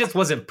 I Yeah. just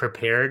wasn't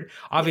prepared.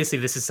 Obviously,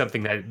 this is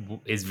something that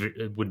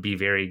would be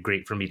very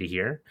great for me to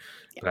hear,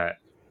 but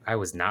I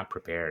was not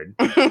prepared.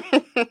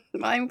 Well,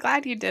 I'm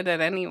glad you did it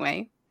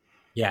anyway.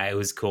 Yeah, it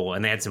was cool,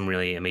 and they had some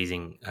really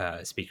amazing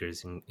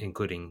speakers,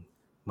 including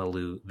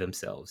Malu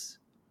themselves.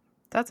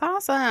 That's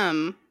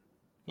awesome.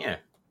 Yeah.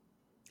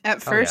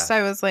 At first,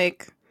 I was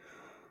like,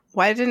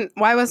 why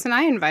wasn't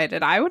I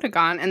invited? I would have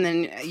gone. And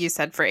then you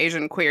said for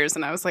Asian queers,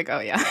 and I was like, oh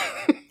yeah.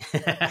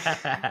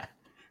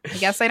 I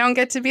guess I don't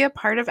get to be a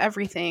part of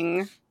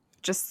everything.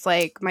 Just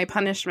like my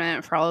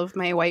punishment for all of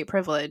my white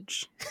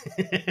privilege.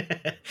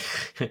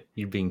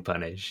 You're being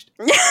punished.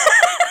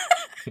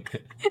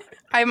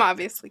 I'm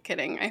obviously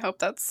kidding. I hope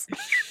that's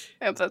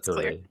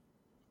clear.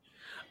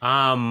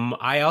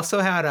 I also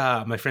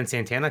had my friend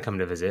Santana come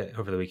to visit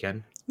over the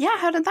weekend. Yeah,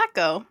 how did that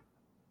go?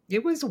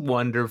 It was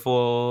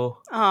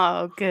wonderful.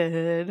 Oh,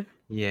 good.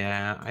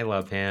 Yeah, I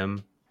love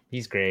him.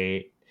 He's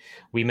great.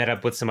 We met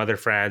up with some other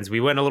friends. We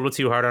went a little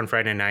too hard on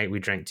Friday night. We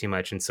drank too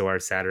much, and so our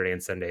Saturday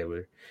and Sunday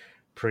were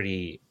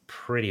pretty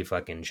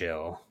fucking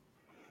chill.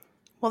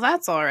 Well,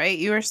 that's all right.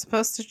 You were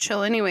supposed to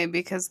chill anyway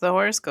because the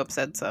horoscope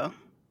said so.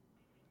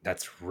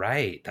 That's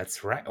right.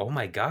 Oh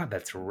my God,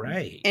 that's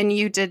right. And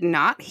you did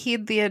not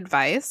heed the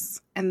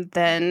advice, and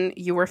then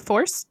you were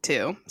forced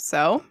to.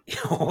 So,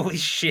 Holy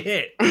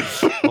shit.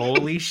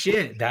 Holy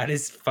shit. That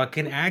is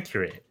fucking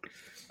accurate.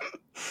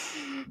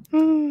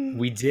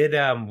 We did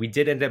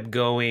end up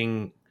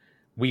going.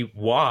 We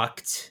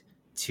walked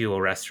to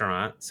a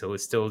restaurant, so it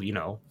was still,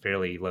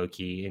 fairly low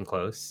key and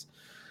close.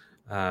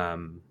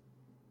 One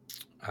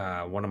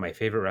of my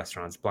favorite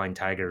restaurants, Blind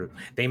Tiger.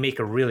 They make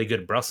a really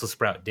good Brussels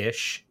sprout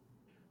dish,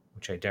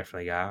 which I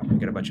definitely got. We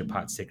got a bunch of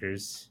pot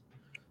stickers,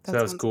 so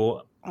that was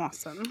cool.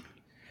 Awesome.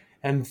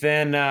 And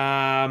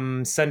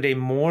then Sunday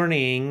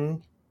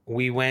morning,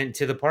 we went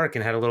to the park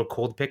and had a little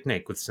cold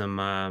picnic with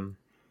some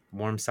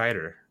warm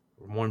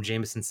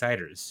Jameson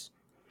ciders.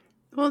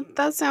 Well,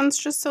 that sounds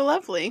just so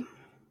lovely.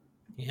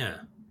 Yeah,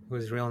 it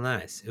was real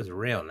nice. It was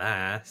real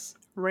nice.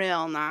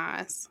 Real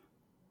nice.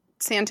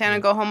 Santana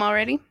go home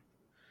already?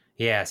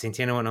 Yeah,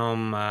 Santana went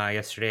home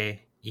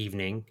yesterday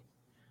evening,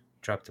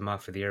 dropped him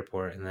off at the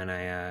airport, and then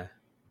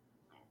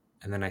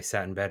I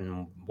sat in bed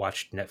and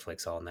watched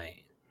Netflix all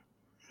night.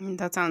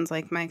 That sounds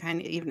like my kind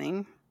of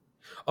evening.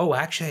 Oh,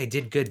 actually, I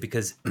did good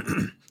because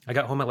I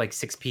got home at like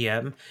 6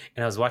 p.m.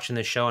 and I was watching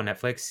this show on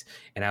Netflix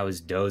and I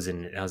was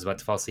dozing and I was about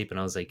to fall asleep and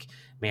I was like,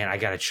 man, I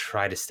gotta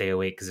try to stay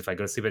awake because if I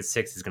go to sleep at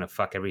 6, it's gonna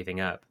fuck everything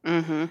up.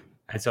 Mm-hmm.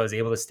 And so I was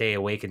able to stay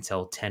awake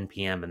until 10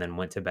 p.m. and then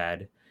went to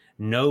bed.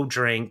 No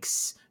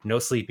drinks, no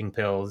sleeping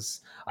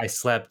pills. I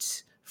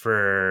slept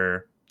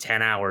for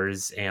 10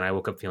 hours and I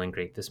woke up feeling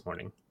great this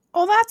morning.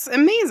 Oh, that's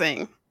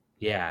amazing.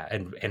 Yeah,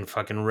 and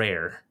fucking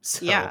rare.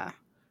 So Yeah,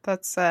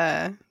 that's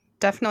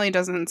definitely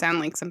doesn't sound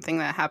like something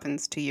that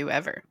happens to you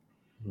ever.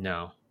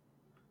 no.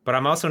 But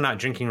I'm also not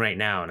drinking right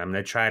now, and I'm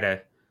gonna try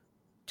to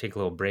take a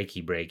little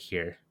breaky break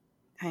here.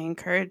 I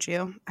encourage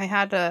you. I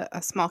had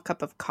a small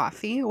cup of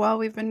coffee while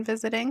we've been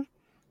visiting,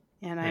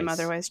 and I'm Nice.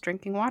 otherwise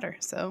drinking water.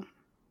 So,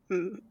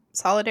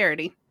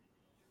 solidarity.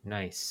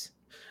 Nice.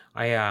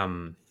 I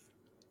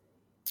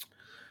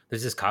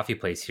there's this coffee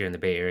place here in the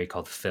Bay Area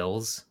called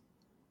Phil's.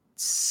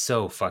 It's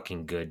so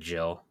fucking good,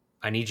 Jill.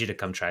 I need you to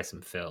come try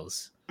some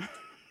Phil's.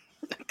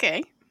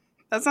 Okay,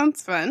 that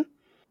sounds fun.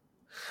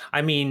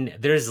 I mean,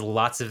 there's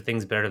lots of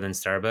things better than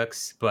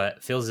Starbucks,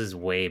 but Phil's is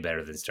way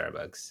better than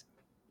Starbucks.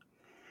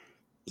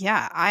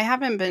 Yeah, I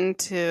haven't been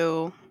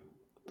to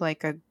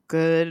like a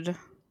good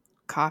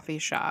coffee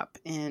shop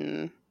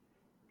in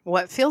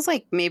what feels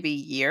like maybe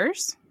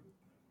years.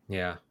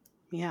 Yeah.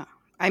 Yeah.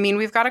 I mean,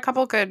 we've got a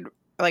couple good,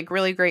 like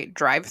really great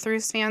drive-through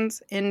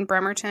stands in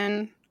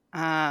Bremerton.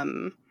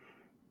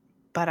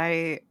 But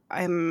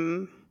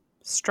I'm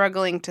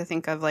struggling to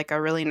think of like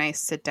a really nice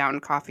sit-down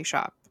coffee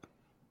shop.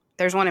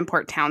 There's one in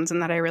Port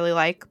Townsend that I really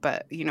like,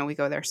 but you know, we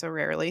go there so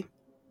rarely.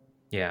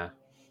 Yeah.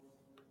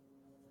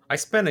 I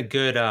spent a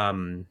good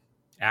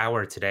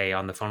hour today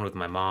on the phone with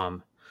my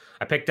mom.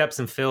 I picked up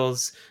some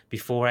fills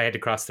before I had to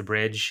cross the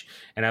bridge,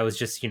 and I was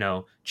just,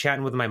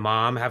 chatting with my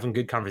mom, having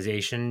good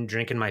conversation,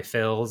 drinking my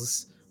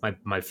fills,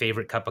 my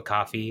favorite cup of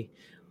coffee,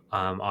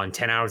 on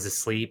 10 hours of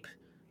sleep,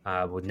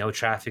 with no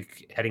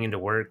traffic heading into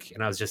work.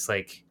 And I was just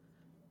like,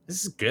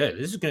 this is good.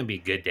 This is going to be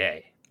a good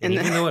day. And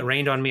even though it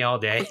rained on me all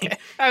day, Okay.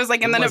 I was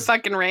like, and then it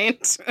fucking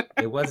rained.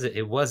 it was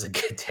a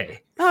good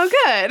day. Oh,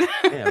 good.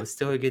 Yeah, it was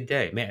still a good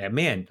day.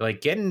 Man, like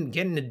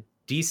getting a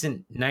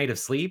decent night of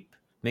sleep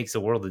makes a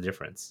world of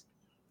difference.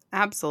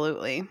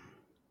 Absolutely.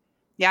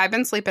 Yeah, I've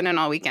been sleeping in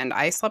all weekend.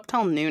 I slept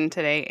till noon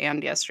today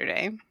and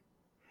yesterday.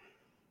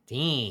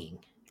 Dang.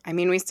 I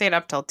mean, we stayed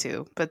up till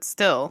 2, but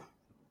still,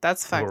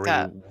 that's fucked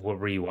up. What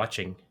were you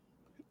watching?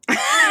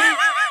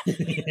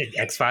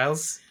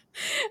 X-Files?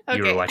 Okay.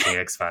 You were watching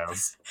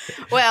X-Files.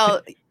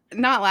 Well,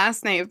 not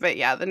last night, but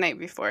yeah, the night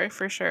before,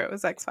 for sure, it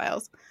was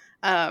X-Files.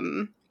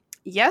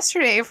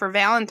 Yesterday for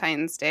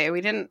Valentine's Day,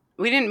 we didn't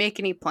make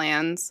any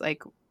plans.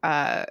 Like,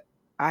 I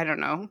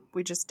don't know,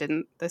 we just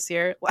didn't this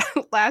year.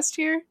 Last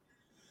year,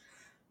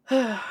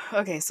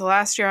 okay, so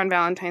last year on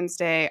Valentine's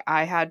Day,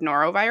 I had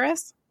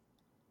norovirus.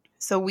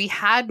 So we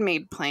had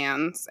made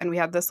plans, and we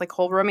had this like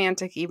whole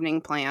romantic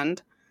evening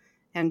planned.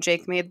 And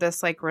Jake made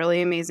this like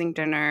really amazing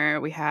dinner.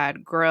 We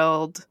had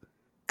grilled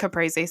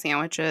caprese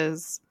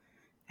sandwiches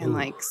and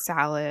like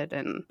salad,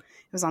 and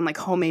it was on like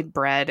homemade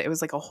bread. It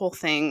was like a whole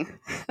thing.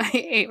 I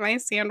ate my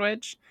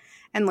sandwich,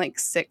 and like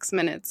 6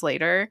 minutes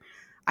later,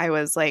 I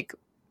was like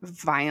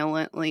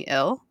violently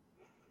ill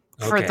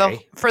for the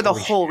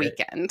Holy whole shit.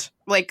 weekend,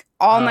 like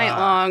all night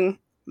long,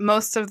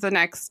 most of the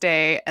next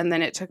day, and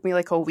then it took me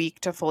like a week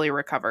to fully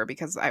recover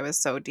because I was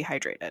so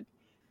dehydrated.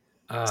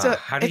 So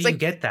How do you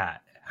get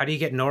that? How do you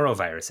get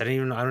norovirus? I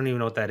don't even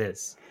know what that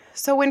is.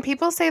 So when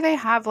people say they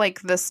have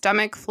like the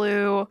stomach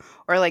flu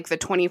or like the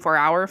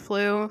 24-hour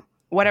flu,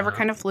 whatever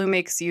kind of flu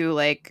makes you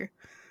like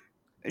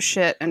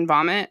shit and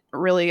vomit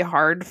really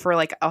hard for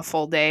like a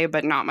full day,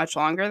 but not much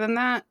longer than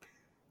that,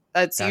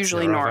 that's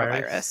usually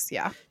norovirus.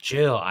 Yeah.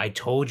 Jill, I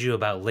told you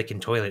about licking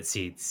toilet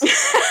seats.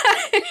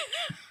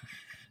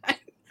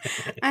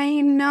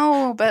 I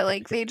know, but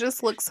like they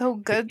just look so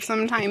good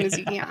sometimes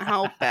you can't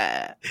help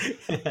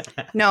it.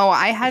 No,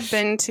 I had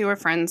been to a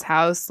friend's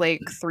house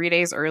like 3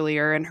 days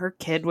earlier and her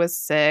kid was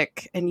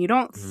sick, and you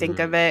don't think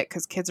of it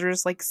because kids are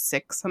just like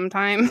sick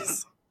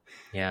sometimes.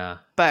 Yeah.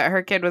 But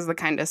her kid was the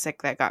kind of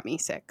sick that got me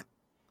sick.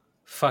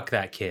 Fuck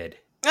that kid.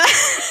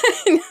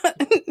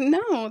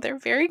 No, they're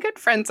very good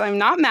friends. I'm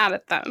not mad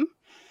at them.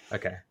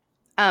 Okay.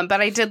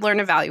 But I did learn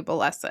a valuable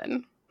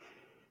lesson.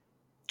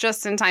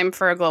 Just in time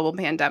for a global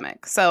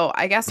pandemic. So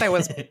I guess I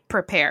was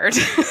prepared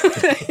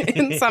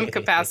in some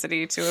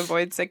capacity to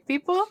avoid sick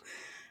people.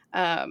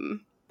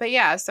 But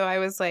yeah, so I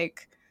was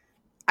like,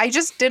 I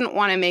just didn't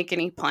want to make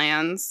any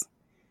plans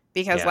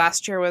because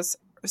last year was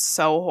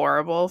so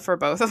horrible for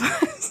both of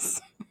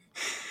us.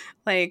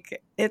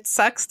 Like, it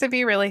sucks to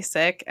be really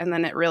sick, and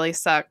then it really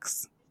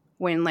sucks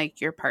when like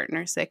your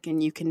partner's sick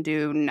and you can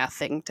do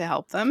nothing to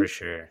help them. For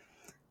sure.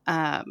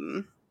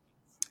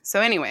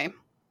 So anyway,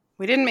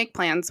 we didn't make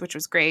plans, which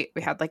was great.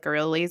 We had like a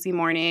real lazy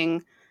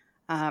morning.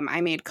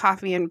 I made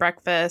coffee and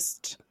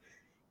breakfast,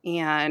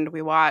 and we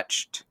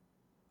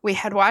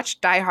had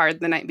watched Die Hard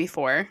the night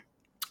before.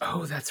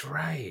 Oh, that's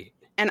right.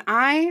 And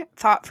I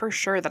thought for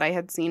sure that I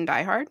had seen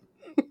Die Hard,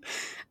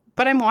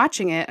 but I'm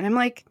watching it and I'm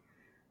like,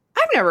 I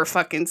I've never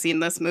fucking seen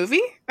this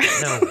movie.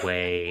 No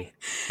way.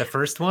 The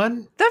first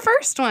one? The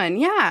first one,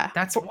 yeah.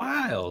 That's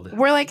wild.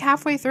 We're like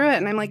halfway through it,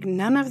 and I'm like,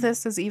 none of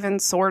this is even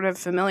sort of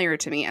familiar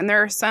to me. And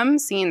there are some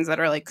scenes that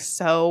are like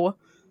so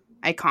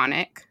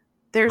iconic.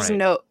 There's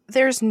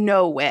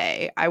no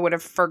way I would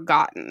have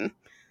forgotten.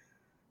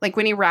 Like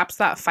when he wraps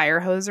that fire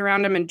hose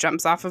around him and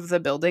jumps off of the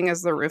building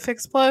as the roof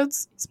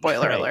explodes.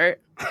 Spoiler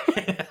alert.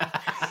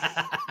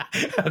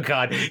 Oh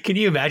God. Can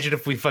you imagine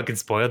if we fucking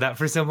spoiled that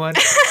for someone?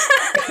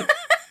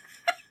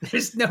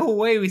 There's no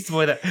way we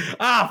spoiled that.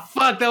 Ah,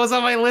 fuck. That was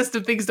on my list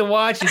of things to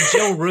watch and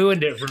Joe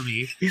ruined it for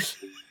me.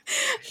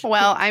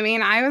 Well, I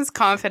mean, I was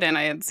confident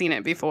I had seen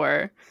it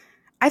before.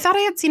 I thought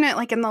I had seen it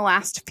like in the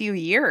last few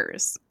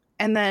years.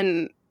 And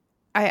then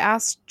I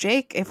asked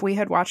Jake if we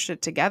had watched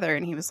it together,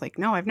 and he was like,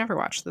 no, I've never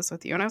watched this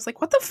with you. And I was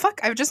like, what the fuck?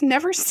 I've just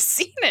never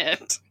seen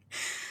it.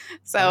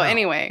 So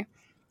anyway,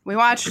 we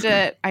watched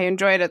it. I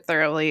enjoyed it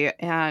thoroughly.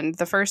 And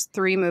the first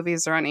 3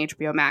 movies are on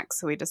HBO Max.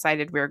 So we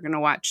decided we were going to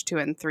watch 2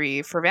 and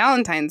 3 for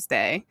Valentine's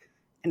Day.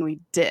 And we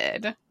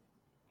did.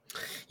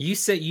 You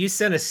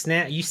sent a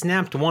snap. You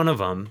snapped one of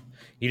them.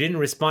 You didn't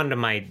respond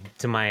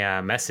to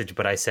my message,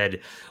 but I said,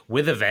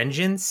 "With a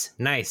vengeance,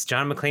 nice.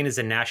 John McClane is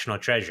a national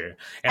treasure."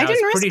 And I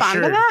didn't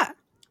respond to that.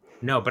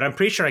 No, but I'm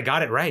pretty sure I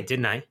got it right,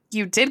 didn't I?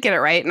 You did get it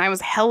right, and I was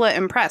hella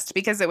impressed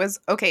because it was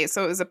okay.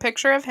 So it was a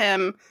picture of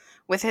him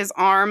with his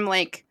arm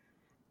like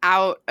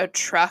out a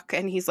truck,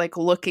 and he's like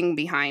looking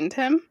behind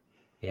him.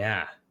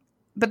 Yeah.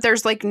 But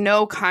there's like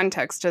no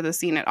context to the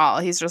scene at all.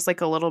 He's just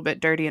like a little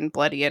bit dirty and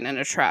bloody and in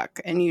a truck,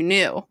 and you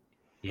knew.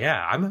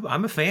 Yeah,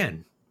 I'm a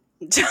fan.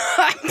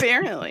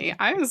 Apparently,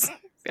 I was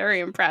very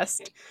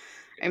impressed.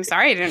 I'm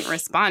sorry I didn't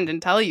respond and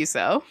tell you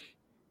so.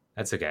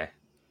 That's okay.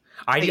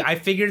 I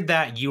figured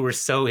that you were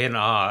so in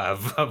awe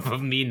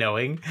of me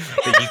knowing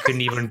that you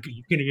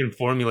couldn't even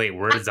formulate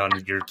words on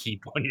your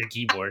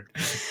keyboard.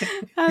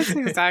 That's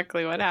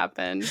exactly what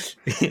happened.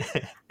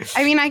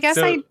 I mean, I guess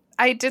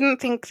I didn't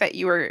think that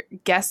you were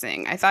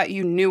guessing. I thought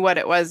you knew what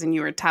it was and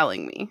you were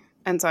telling me.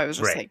 And so I was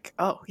just like,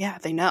 oh, yeah,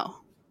 they know.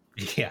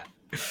 Yeah.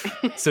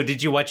 So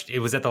did you watch,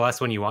 was that the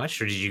last one you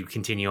watched, or did you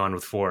continue on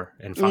with 4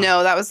 and 5?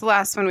 No, that was the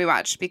last one we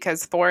watched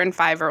because 4 and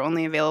 5 are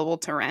only available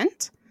to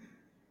rent.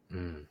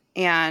 Mm.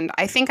 And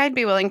I think I'd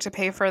be willing to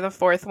pay for the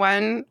 4th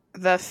one.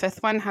 The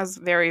 5th one has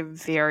very,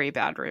 very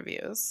bad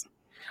reviews.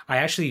 I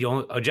actually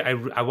don't.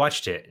 I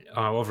watched it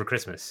over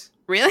Christmas.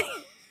 Really?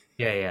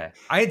 Yeah.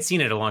 I had seen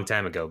it a long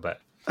time ago,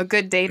 but A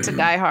Good Day to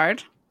Die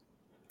Hard.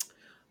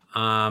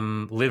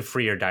 Live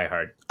Free or Die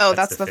Hard. Oh,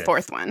 that's the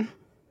 4th one.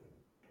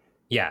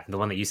 Yeah, the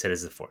one that you said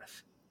is the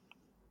 4th.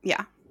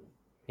 Yeah.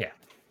 Yeah.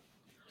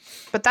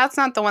 But that's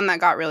not the one that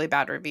got really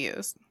bad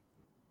reviews.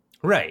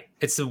 Right.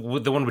 It's the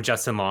one with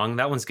Justin Long.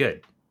 That one's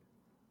good.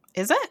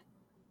 Is it?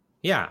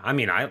 Yeah. I'm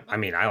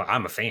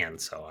a fan,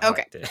 so I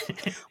liked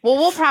it. Well,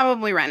 we'll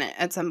probably rent it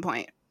at some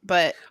point.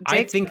 But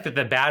I think that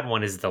the bad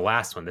one is the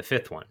last one, the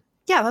 5th one.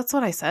 Yeah, that's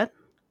what I said.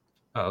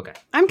 Oh, okay.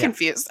 I'm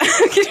confused.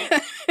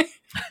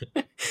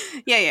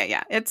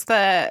 Yeah. It's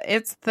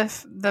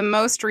the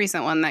most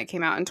recent one that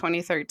came out in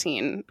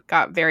 2013.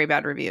 Got very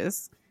bad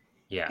reviews.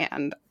 Yeah.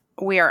 And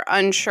we are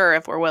unsure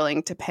if we're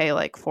willing to pay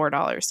like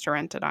 $4 to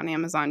rent it on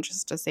Amazon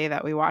just to say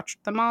that we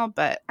watched them all,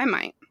 but I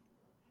might.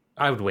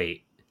 I would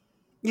wait.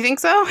 You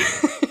think so?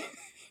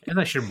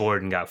 Unless you're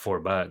bored and got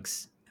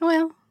 $4.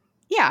 Well,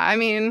 yeah, I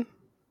mean,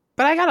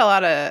 but I got a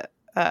lot of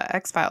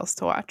X-Files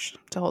to watch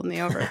to hold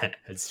me over.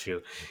 That's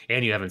true.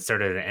 And you haven't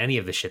started any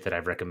of the shit that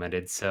I've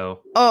recommended,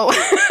 so. Oh,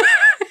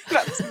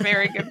 that's a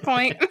very good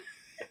point.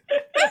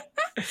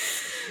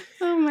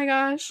 Oh my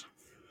gosh.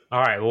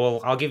 All right,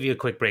 well, I'll give you a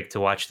quick break to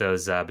watch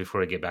those before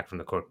we get back from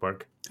the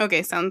Corkborg.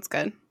 Okay, sounds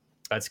good.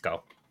 Let's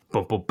go.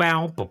 Bow, bow,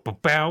 bow, bow,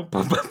 bow,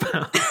 bow, bow,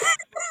 bow.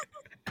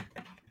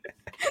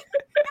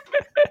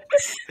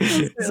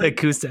 It's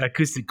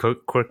acoustic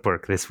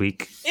Corkborg this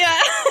week.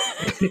 Yeah.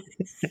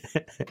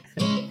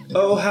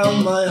 Oh, how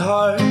my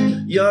heart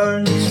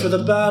yearns for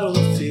the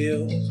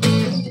battlefield.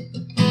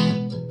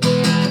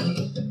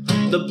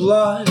 The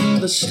blood,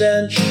 the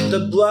stench,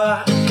 the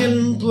black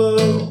and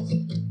blue.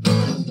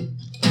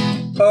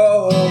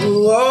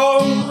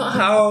 Oh,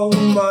 how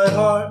my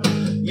heart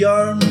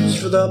yearns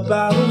for the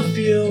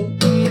battlefield.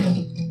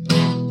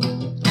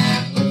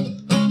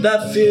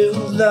 That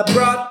field that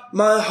brought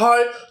my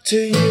heart to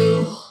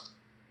you.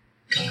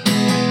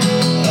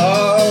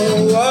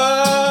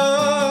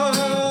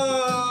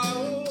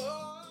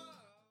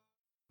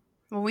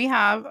 Well, we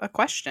have a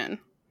question.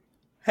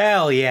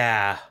 Hell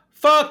yeah.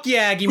 Fuck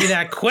yeah, give me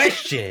that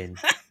question.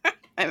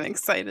 I'm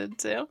excited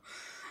too.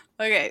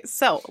 Okay,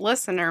 so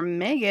listener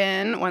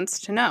Megan wants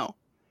to know,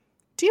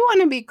 do you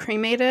want to be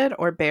cremated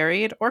or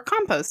buried or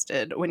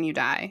composted when you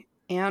die,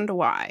 and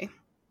why?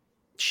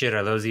 Shit,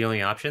 are those the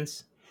only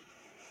options?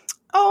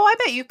 Oh, I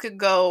bet you could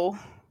go.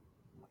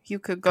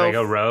 Can I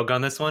go rogue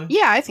on this one?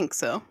 Yeah, I think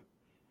so.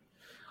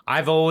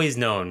 I've always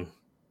known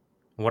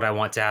what I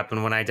want to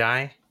happen when I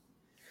die.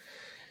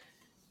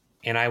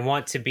 And I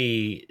want to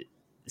be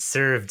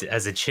served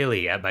as a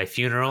chili at my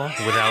funeral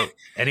without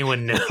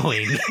anyone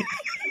knowing.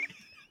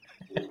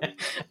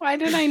 Why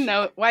did I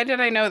know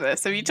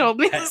this? Have you told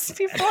me this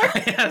before?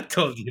 I have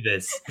told you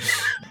this.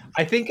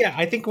 I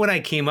think when I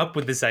came up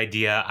with this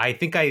idea, I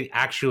think I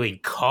actually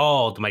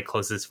called my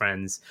closest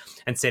friends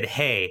and said,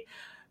 "Hey,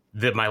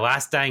 my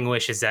last dying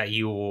wish is that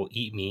you will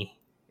eat me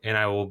and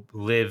I will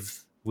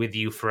live with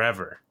you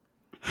forever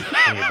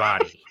in your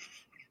body.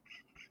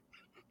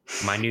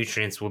 My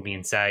nutrients will be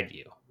inside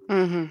you."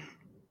 Mm-hmm.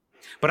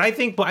 But I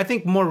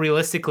think more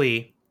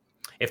realistically,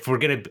 if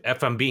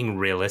I'm being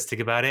realistic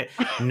about it,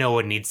 no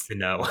one needs to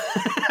know.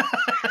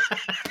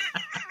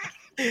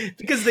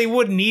 Because they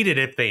wouldn't need it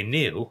if they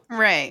knew.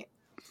 Right.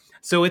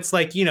 So it's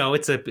like,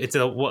 it's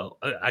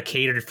a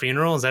catered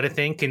funeral. Is that a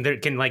thing? Can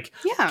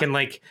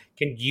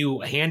you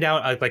hand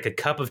out like a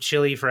cup of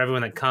chili for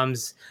everyone that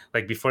comes,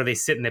 like before they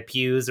sit in the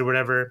pews or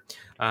whatever?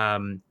 I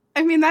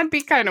mean, that'd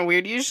be kind of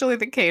weird. Usually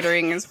the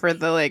catering is for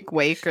the like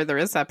wake or the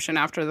reception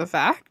after the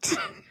fact.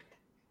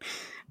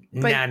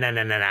 No. Okay.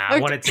 I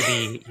want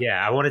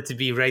it to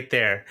be right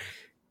there.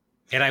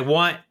 And I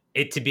want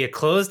it to be a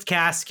closed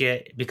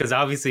casket because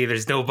obviously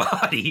there's no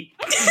body.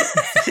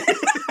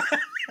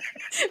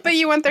 But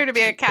you want there to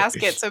be a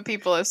casket so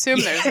people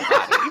assume there's a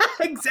body.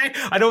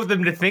 Exactly. I don't want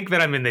them to think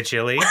that I'm in the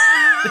chili.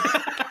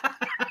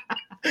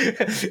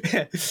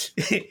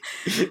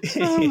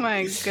 Oh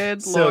my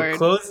good lord.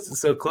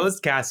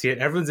 Closed casket.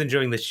 Everyone's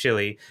enjoying this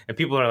chili, and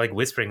people are like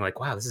whispering, like,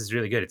 "Wow, this is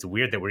really good." It's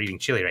weird that we're eating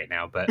chili right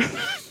now, but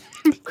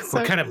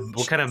what kind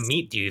of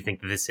meat do you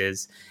think that this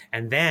is?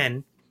 And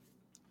then,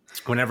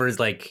 whenever it's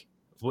like,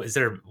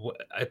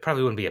 it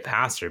probably wouldn't be a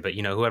pastor, but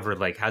whoever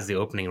like has the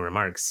opening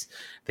remarks,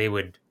 they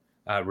would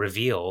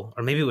reveal,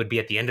 or maybe it would be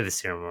at the end of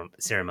the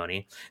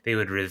ceremony, they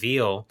would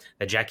reveal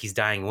that Jackie's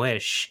dying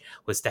wish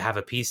was to have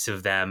a piece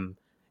of them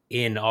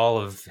in all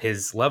of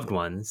his loved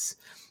ones,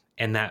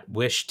 and that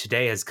wish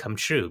today has come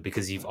true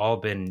because you've all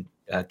been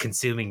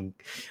consuming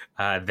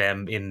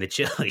them in the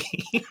chili.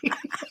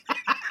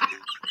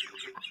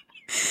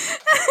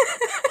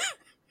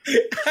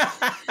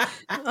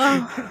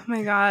 Oh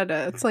my god,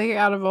 it's like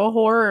out of a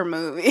horror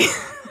movie.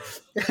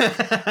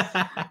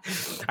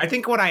 I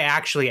think what I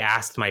actually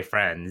asked my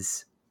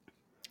friends,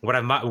 what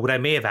I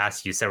may have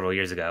asked you several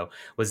years ago,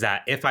 was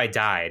that if I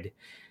died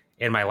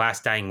and my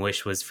last dying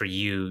wish was for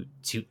you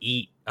to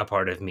eat a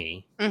part of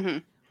me, Mm-hmm.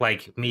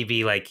 like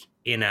maybe like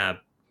in a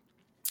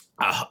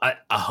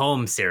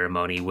home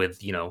ceremony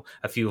with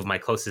a few of my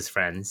closest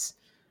friends,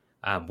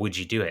 would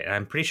you do it? And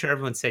I'm pretty sure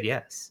everyone said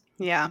yes.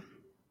 Yeah,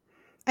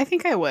 I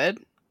think I would.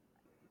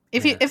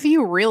 If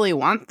you really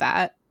want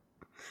that.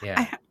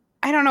 Yeah.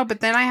 I don't know, but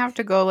then I have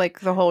to go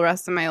like the whole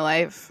rest of my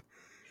life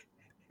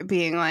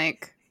being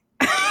like,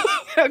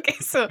 okay,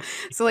 so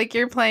like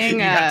you're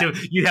playing.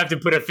 You'd have to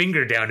put a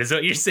finger down, is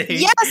what you're saying?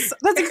 Yes,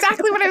 that's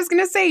exactly what I was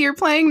gonna say. You're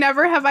playing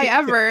Never Have I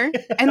Ever,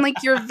 and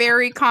like you're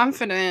very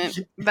confident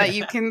that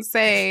you can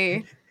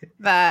say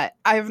that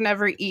I've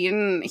never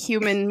eaten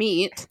human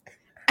meat,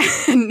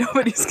 and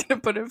nobody's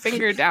gonna put a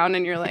finger down,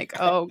 and you're like,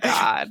 oh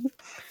god,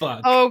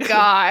 fuck, oh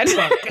god,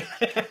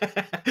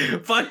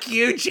 fuck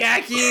you,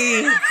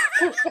 Jackie.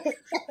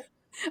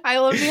 I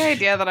love the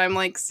idea that I'm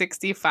like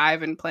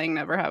 65 and playing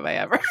Never Have I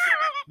Ever.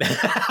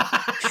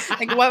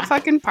 Like, what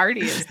fucking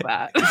party is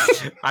that?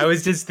 I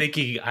was just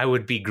thinking I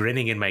would be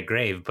grinning in my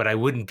grave, but I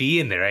wouldn't be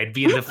in there. I'd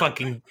be in the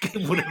fucking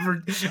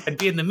whatever. I'd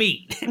be in the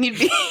meat.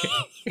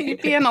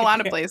 You'd be in a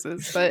lot of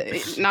places, but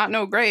not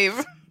no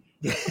grave.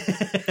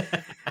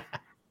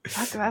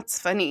 Fuck, that's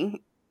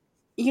funny.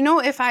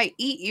 If I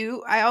eat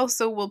you, I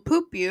also will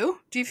poop you.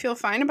 Do you feel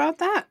fine about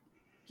that?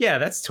 Yeah,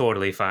 that's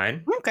totally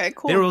fine. Okay,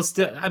 cool. There will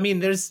still,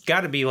 there's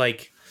got to be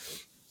like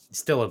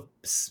still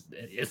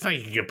it's not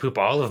you can poop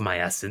all of my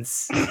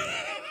essence.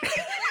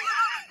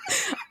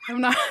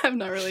 I'm not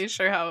really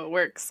sure how it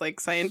works, like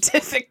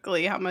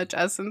scientifically, how much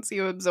essence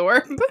you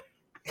absorb.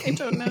 I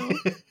don't know.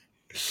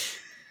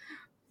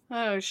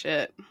 Oh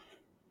shit.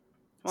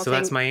 Well, so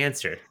that's my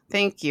answer.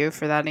 Thank you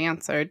for that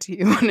answer. Do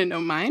you want to know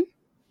mine?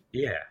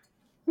 Yeah.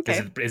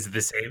 Okay. Is it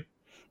the same?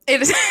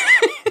 It is.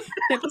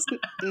 It's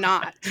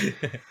not.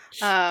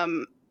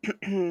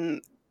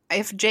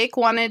 If Jake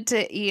wanted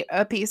to eat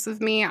a piece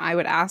of me, I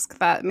would ask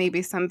that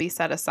maybe some be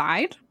set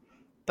aside,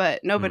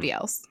 but nobody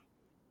else.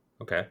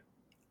 Okay.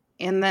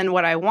 And then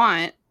what I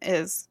want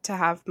is to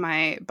have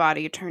my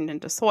body turned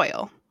into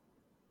soil.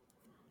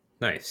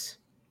 Nice.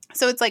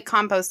 So it's like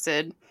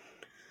composted,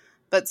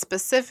 but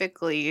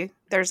specifically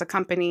there's a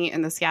company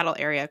in the Seattle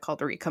area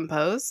called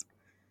Recompose,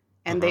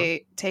 and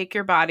they take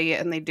your body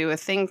and they do a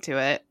thing to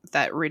it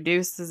that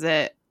reduces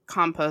it,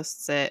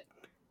 composts it,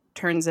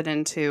 turns it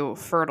into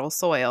fertile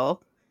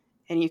soil,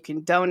 and you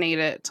can donate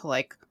it to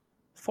like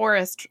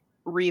forest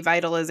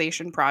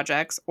revitalization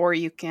projects, or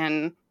you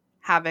can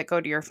have it go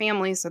to your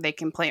family so they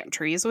can plant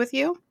trees with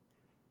you.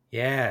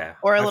 Yeah.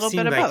 Or a little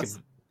bit of both.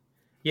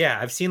 Yeah,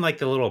 I've seen like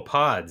the little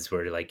pods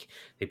where like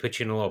they put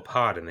you in a little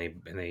pod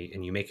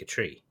and you make a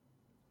tree.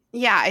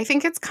 Yeah, I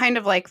think it's kind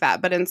of like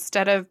that, but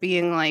instead of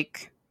being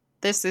like,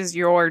 this is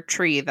your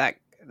tree that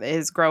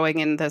is growing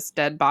in this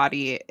dead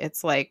body,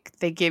 it's like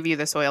they give you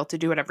the soil to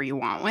do whatever you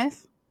want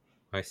with.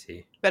 I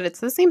see. But it's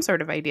the same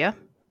sort of idea.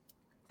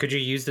 Could you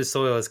use the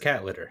soil as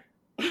cat litter?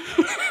 I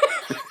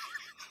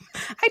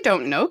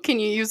don't know. Can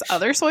you use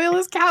other soil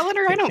as cat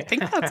litter? I don't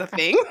think that's a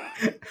thing.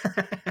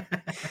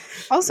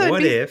 Also,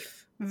 What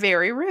if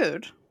very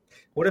rude.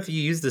 What if you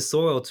use the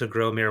soil to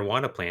grow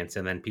marijuana plants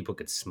and then people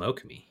could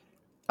smoke me?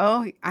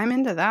 Oh, I'm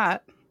into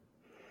that.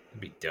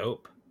 That'd be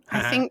dope.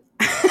 I think.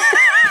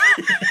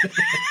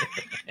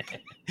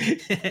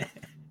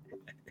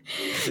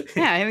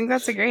 Yeah, I think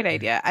that's a great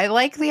idea. I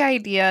like the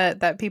idea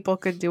that people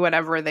could do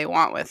whatever they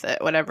want with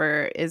it,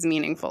 whatever is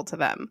meaningful to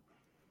them.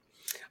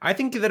 I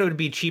think that it would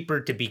be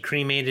cheaper to be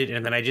cremated,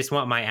 and then I just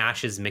want my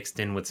ashes mixed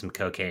in with some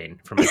cocaine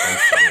for my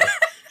friends to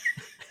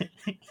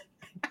do.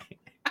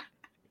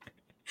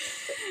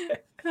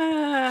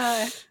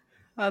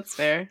 That's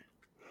fair.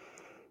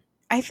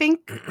 I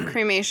think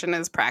cremation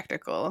is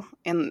practical,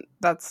 and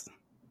that's,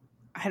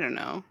 I don't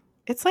know.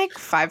 It's like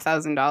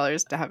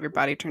 $5,000 to have your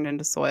body turned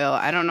into soil.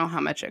 I don't know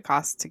how much it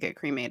costs to get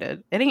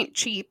cremated. It ain't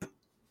cheap.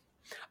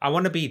 I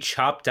want to be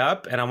chopped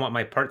up, and I want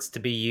my parts to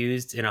be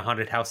used in a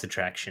haunted house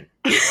attraction.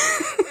 You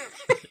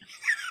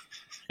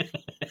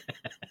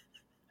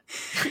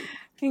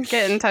can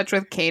get in touch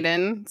with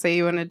Caden. Say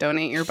you want to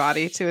donate your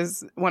body to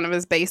one of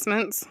his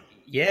basements.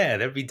 Yeah,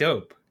 that'd be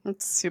dope.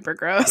 It's super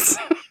gross.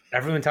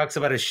 Everyone talks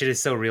about his shit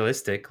is so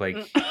realistic. Like,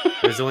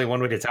 there's only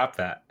one way to top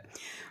that.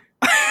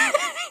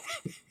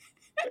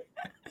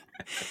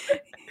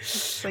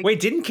 Like,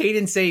 wait, didn't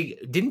Caden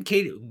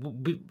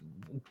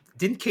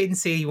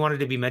say he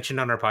wanted to be mentioned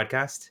on our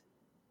podcast?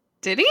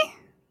 Did he?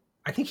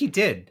 I think he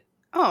did.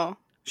 Oh,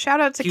 shout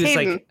out to He was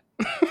Caden. like,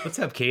 "What's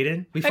up,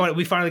 Caden? We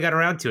finally got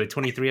around to it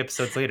 23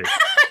 episodes later."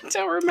 I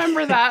don't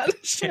remember that.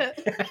 Shit.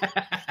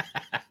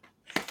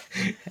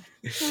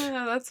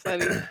 Oh, that's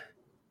funny.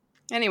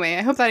 Anyway,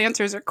 I hope that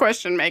answers your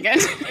question, Megan.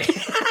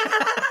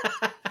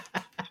 I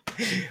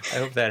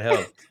hope that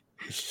helped.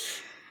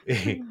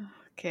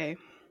 Okay.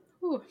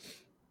 Ooh.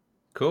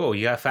 Cool.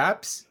 You got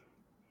faps?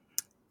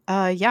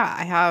 Yeah,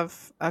 I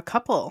have a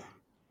couple.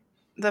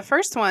 The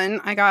first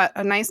one, I got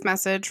a nice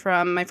message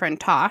from my friend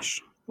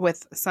Tosh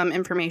with some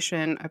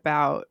information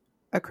about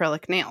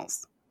acrylic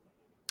nails.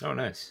 Oh,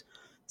 nice.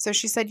 So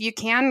she said you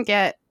can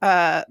get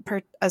a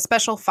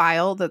special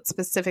file that's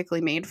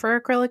specifically made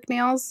for acrylic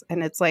nails,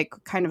 and it's like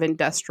kind of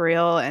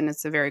industrial, and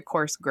it's a very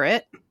coarse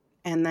grit.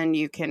 And then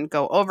you can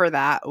go over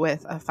that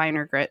with a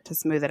finer grit to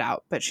smooth it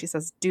out. But she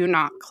says do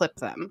not clip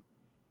them.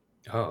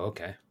 Oh,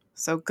 okay.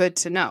 So good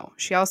to know.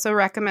 She also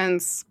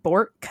recommends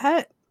Sport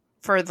Cut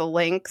for the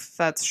length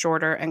that's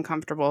shorter and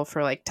comfortable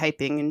for like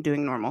typing and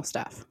doing normal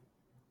stuff.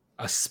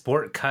 A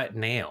Sport Cut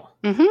nail.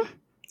 Mm-hmm.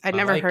 I'd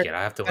never like heard it.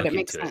 I have to but look it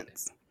makes into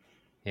sense. it.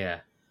 Yeah.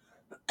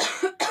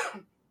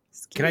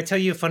 Can I tell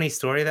you a funny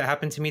story that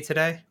happened to me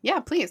today? Yeah,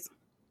 please.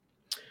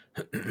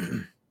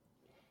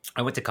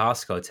 I went to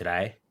Costco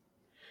today,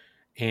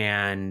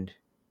 and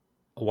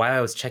while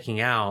I was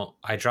checking out,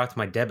 I dropped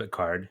my debit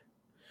card,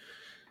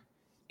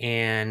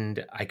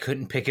 and I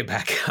couldn't pick it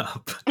back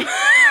up.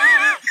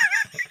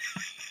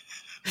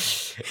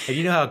 And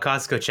you know how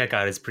Costco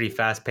checkout is pretty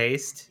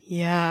fast-paced?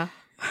 Yeah.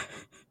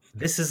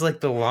 This is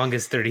like the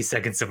longest 30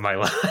 seconds of my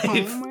life.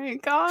 Oh my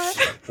God.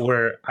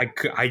 Where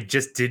I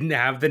just didn't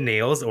have the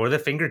nails or the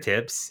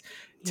fingertips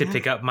to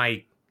pick up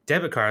my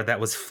debit card that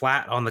was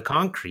flat on the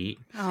concrete.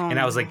 Oh, and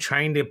I was like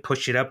trying to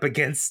push it up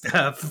against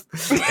stuff.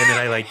 And then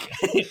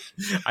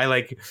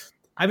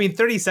I mean,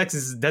 30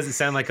 seconds doesn't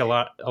sound like a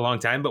long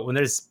time, but when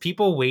there's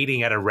people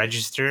waiting at a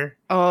register,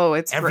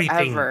 it's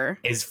everything forever.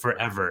 is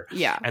forever.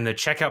 Yeah. And the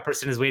checkout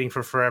person is waiting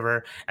for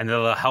forever. And the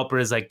little helper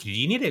is like, do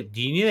you need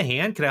a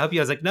hand? Can I help you?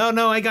 I was like,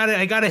 no, I got it.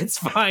 It's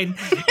fine.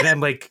 And I'm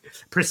like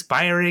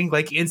perspiring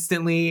like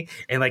instantly.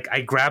 And like,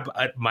 I grab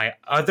my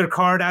other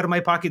card out of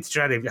my pocket to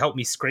try to help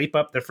me scrape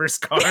up the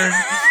first card.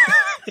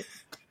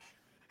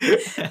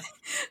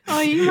 Oh,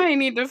 you might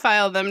need to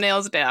file them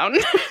nails down.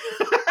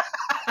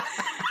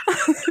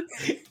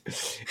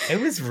 It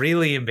was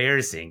really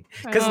embarrassing.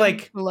 Because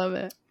love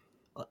it.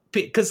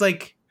 Because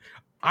like,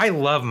 I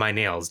love my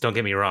nails, don't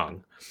get me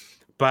wrong,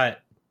 but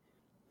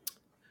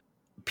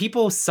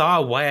people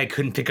saw why I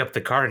couldn't pick up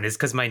the card, and it's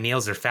because my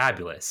nails are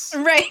fabulous.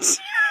 Right.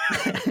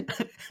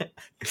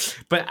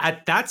 But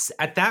at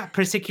that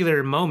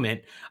particular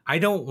moment, I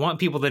don't want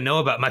people to know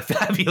about my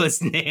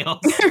fabulous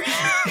nails.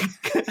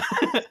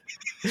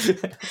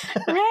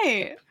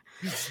 Right.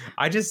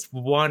 I just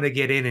want to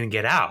get in and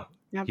get out.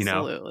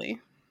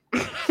 Absolutely. You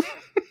know?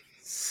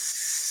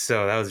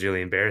 So that was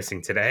really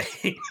embarrassing today.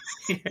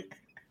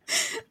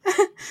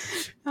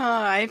 Oh,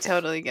 I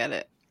totally get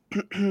it.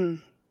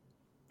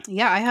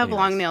 Yeah, I have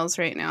long nails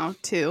right now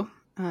too.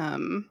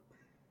 And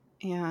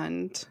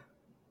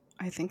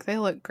I think they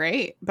look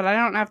great, but I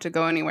don't have to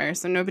go anywhere,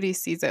 so nobody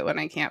sees it when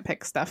I can't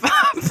pick stuff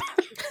up.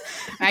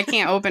 I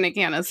can't open a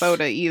can of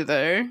soda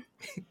either.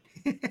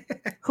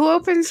 Who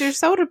opens your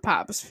soda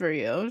pops for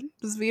you?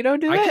 Does Vito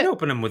do it? I can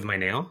open them with my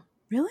nail.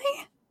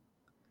 Really?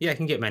 Yeah, I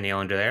can get my nail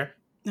under there.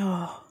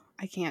 Oh,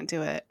 I can't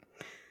do it.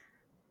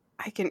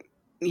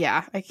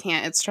 Yeah, I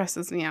can't. It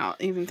stresses me out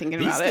even thinking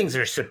These about things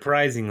it. are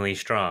surprisingly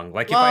strong.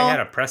 Like if Well, I had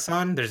a press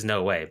on, there's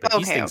no way. But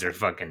these okay, things are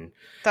fucking.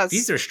 That's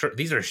These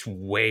are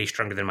way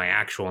stronger than my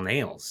actual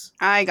nails.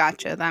 I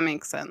gotcha. That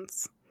makes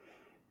sense.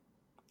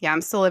 Yeah,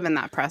 I'm still living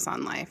that press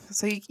on life.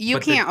 So you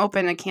But can't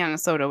open a can of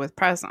soda with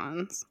press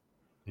ons.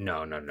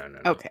 No.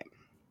 Okay.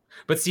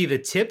 But see, the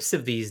tips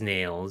of these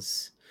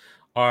nails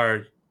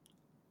are,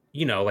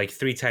 like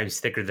 3 times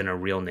thicker than a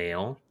real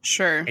nail,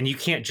 Sure. and you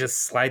can't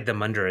just slide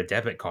them under a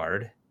debit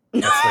card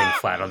that's laying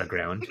flat on the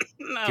ground.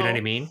 No. Do you know what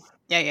I mean?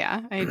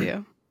 Yeah, I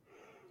do.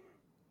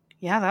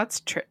 Yeah,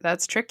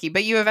 that's tricky.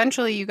 But you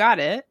got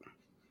it.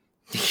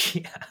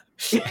 Yeah,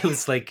 it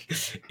was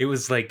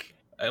like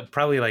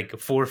probably like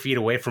 4 feet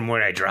away from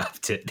where I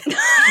dropped it.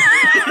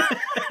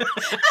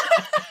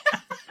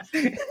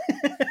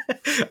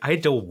 I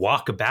had to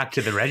walk back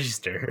to the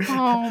register.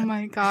 Oh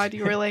my god,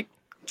 you were like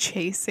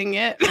chasing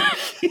it.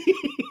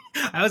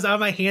 I was on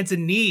my hands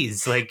and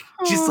knees,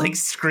 just like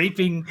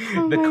scraping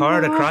the my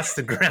card God. across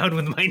the ground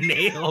with my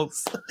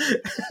nails.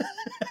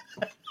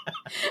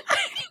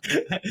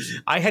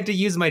 I had to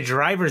use my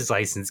driver's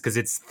license because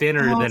it's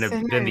thinner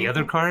than the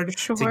other card to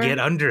Sure. get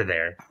under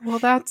there. Well,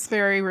 that's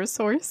very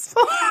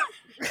resourceful.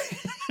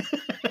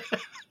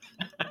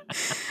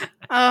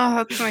 Oh,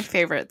 that's my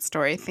favorite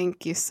story.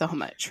 Thank you so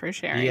much for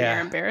sharing your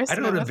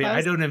embarrassment with us.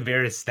 I don't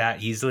embarrass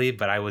that easily,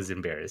 but I was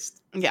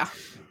embarrassed. Yeah.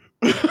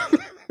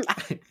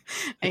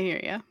 I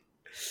hear you.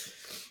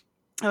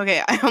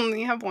 Okay, I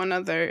only have one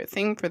other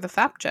thing for the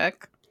fact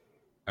check.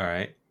 All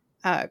right.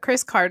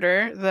 Chris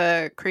Carter,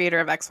 the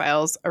creator of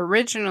X-Files,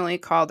 originally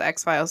called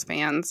X-Files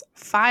fans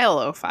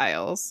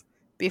Philophiles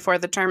before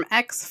the term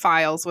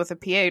X-Files with a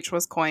PH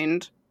was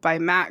coined by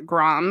Matt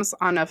Groms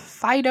on a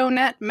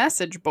FidoNet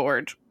message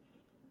board.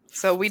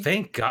 So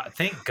Thank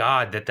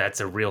God that that's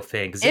a real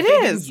thing. It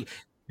is.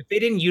 If they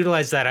didn't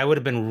utilize that, I would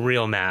have been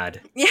real mad.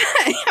 Yeah,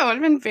 it would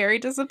have been very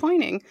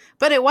disappointing.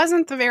 But it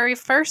wasn't the very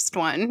first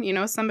one.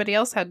 Somebody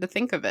else had to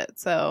think of it.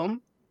 So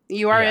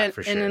you are in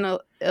an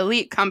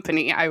elite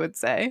company, I would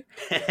say.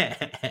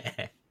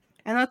 And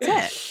that's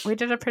it. We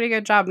did a pretty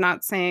good job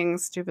not saying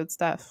stupid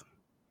stuff.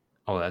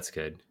 Oh, that's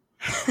good.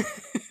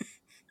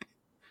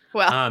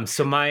 Well,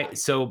 so my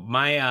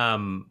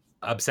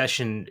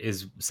obsession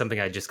is something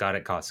I just got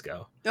at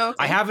Costco. okay.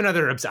 I have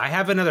another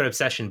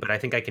obsession, but I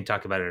think I can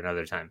talk about it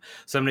another time.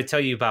 So I'm going to tell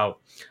you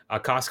about a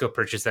Costco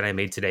purchase that I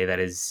made today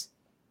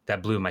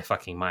that blew my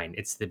fucking mind.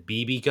 It's the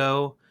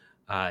Bibigo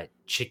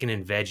chicken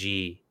and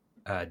veggie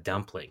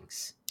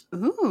dumplings.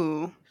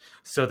 Ooh.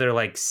 So they're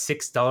like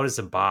 $6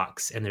 a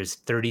box, and there's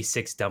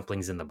 36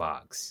 dumplings in the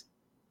box.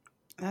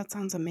 That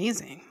sounds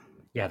amazing.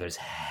 Yeah, there's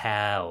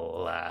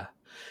hella.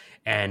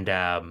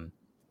 And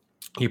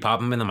you pop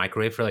them in the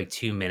microwave for like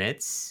 2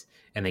 minutes,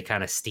 and they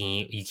kind of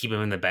steam. You keep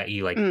them in the bag.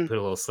 You put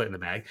a little slit in the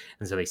bag,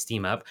 and so they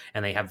steam up.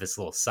 And they have this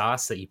little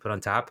sauce that you put on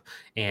top.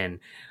 And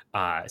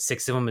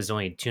 6 of them is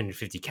only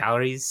 250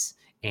 calories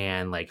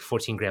and like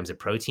 14 grams of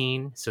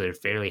protein. So they're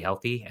fairly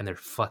healthy, and they're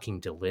fucking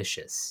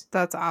delicious.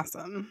 That's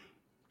awesome.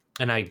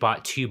 And I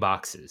bought 2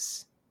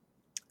 boxes.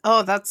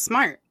 Oh, that's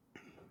smart.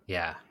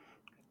 Yeah,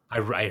 I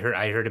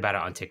heard about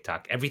it on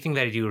TikTok. Everything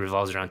that I do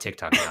revolves around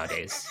TikTok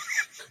nowadays.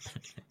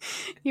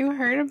 You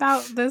heard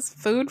about this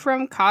food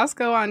from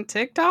Costco on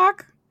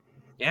TikTok?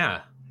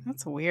 Yeah.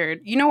 That's weird.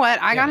 You know what?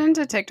 I got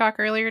into TikTok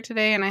earlier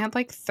today and I had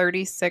like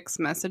 36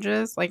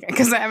 messages,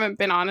 because I haven't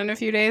been on in a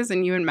few days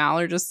and you and Mal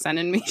are just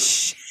sending me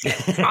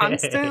shit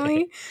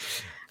constantly.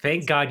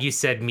 Thank God you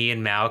said me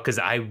and Mal, because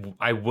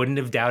I wouldn't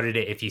have doubted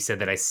it if you said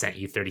that I sent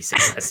you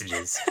 36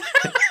 messages.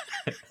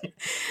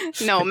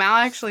 No, Mal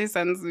actually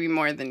sends me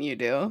more than you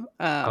do.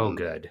 Oh,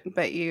 good.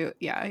 But you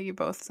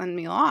both send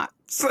me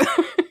lots.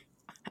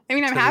 I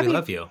mean, I'm happy. happy. We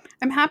love you.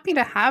 I'm happy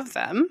to have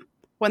them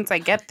once I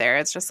get there.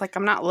 It's just like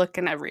I'm not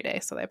looking every day,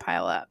 so they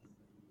pile up.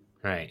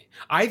 Right.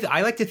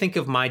 I like to think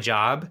of my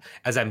job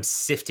as I'm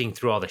sifting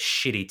through all the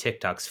shitty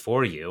TikToks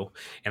for you,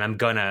 and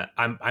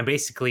I'm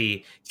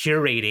basically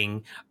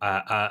curating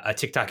a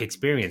TikTok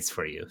experience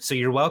for you. So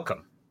you're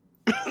welcome.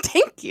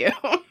 Thank you.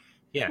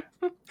 Yeah.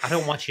 I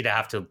don't want you to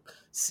have to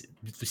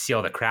see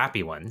all the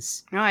crappy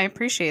ones. No, I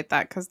appreciate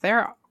that because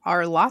there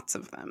are lots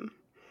of them.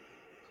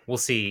 We'll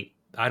see.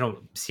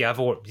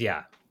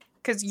 Yeah.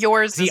 Because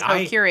yours is so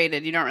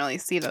curated, you don't really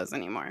see those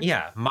anymore.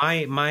 Yeah,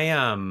 my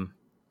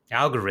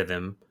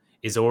algorithm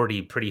is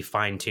already pretty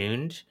fine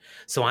tuned,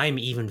 so I'm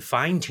even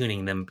fine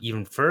tuning them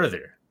even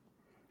further.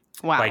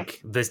 Wow!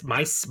 Like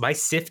my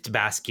sift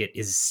basket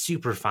is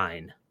super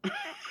fine.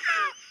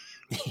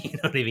 You know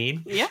what I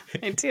mean? Yeah,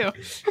 I do.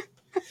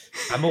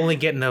 I'm only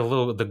getting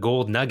the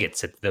gold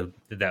nuggets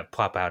that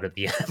plop out at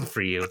the end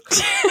for you.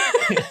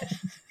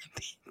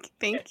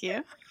 Thank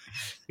you.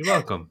 You're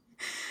welcome.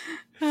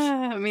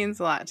 It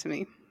means a lot to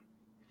me.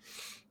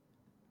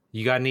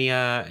 You got any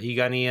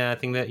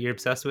thing that you're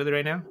obsessed with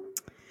right now?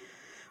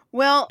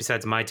 Well,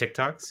 besides my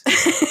TikToks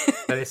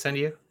that I send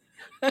you?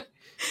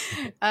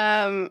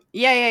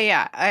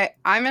 Yeah.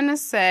 I'm gonna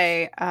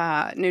say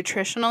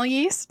nutritional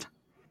yeast.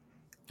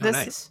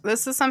 Nice.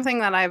 This is something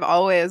that I've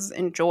always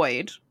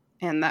enjoyed,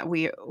 and that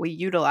we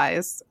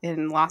utilize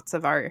in lots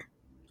of our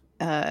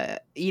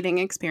eating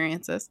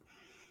experiences.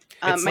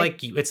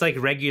 It's like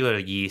regular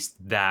yeast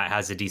that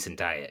has a decent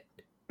diet,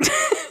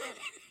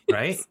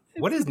 right?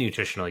 What is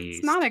nutritional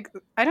yeast? It's not.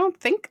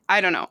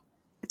 I don't know.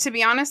 To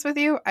be honest with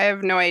you, I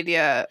have no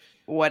idea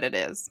what it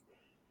is.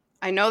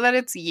 I know that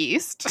it's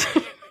yeast.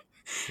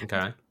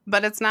 Okay.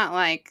 But it's not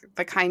like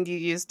the kind you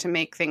use to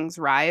make things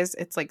rise.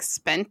 It's like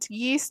spent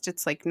yeast.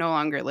 It's like no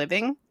longer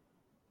living.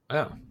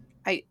 Oh.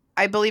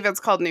 I believe it's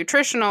called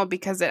nutritional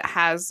because it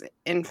has,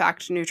 in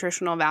fact,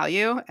 nutritional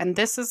value. And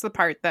this is the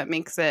part that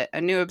makes it a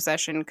new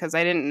obsession because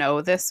I didn't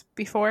know this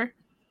before.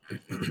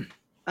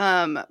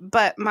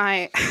 But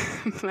my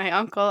my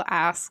uncle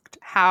asked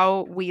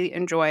how we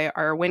enjoy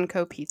our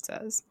Winco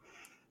pizzas.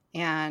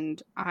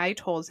 And I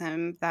told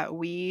him that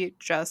we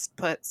just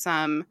put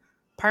some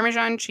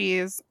Parmesan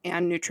cheese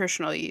and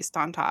nutritional yeast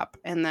on top.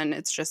 And then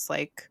it's just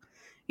like,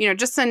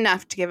 just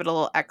enough to give it a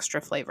little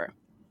extra flavor.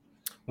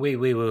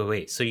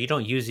 Wait. So you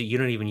don't use it. You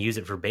don't even use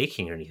it for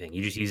baking or anything.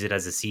 You just use it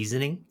as a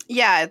seasoning?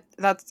 Yeah,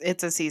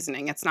 it's a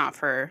seasoning. It's not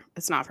for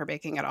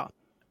baking at all.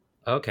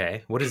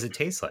 Okay. What does it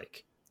taste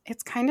like?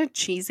 It's kind of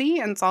cheesy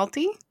and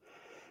salty.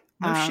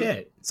 No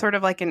shit. Sort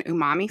of like an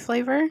umami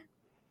flavor.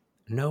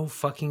 No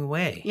fucking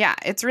way. Yeah,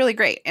 it's really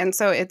great. And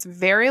so it's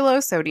very low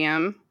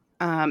sodium.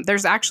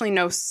 There's actually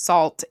no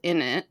salt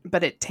in it,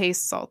 but it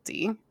tastes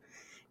salty.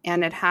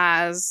 And it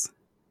has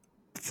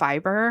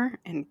fiber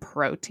and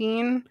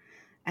protein.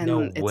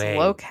 And it's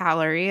low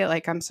calorie.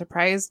 Like, I'm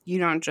surprised you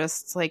don't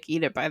just like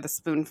eat it by the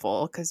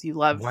spoonful because you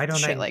love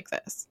shit like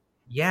this.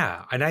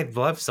 Yeah, and I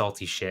love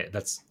salty shit.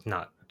 That's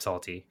not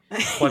salty.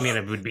 Well, I mean,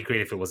 it would be great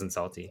if it wasn't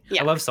salty.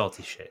 Yeah. I love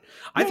salty shit.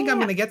 I think I'm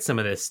going to get some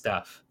of this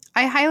stuff.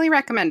 I highly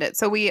recommend it.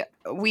 So we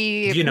Do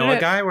you know a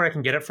guy where I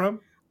can get it from?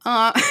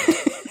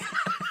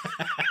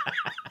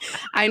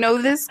 I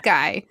know this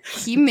guy.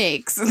 He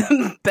makes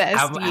the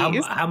best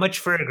yeast. How much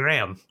for a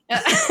gram?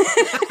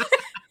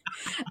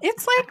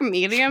 It's like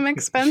medium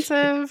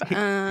expensive.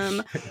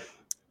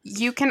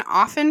 You can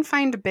often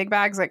find big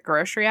bags at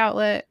grocery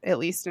outlet, at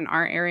least in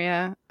our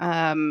area.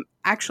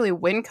 Actually,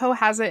 Winco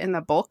has it in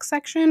the bulk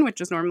section, which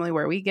is normally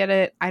where we get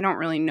it. I don't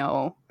really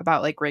know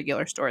about like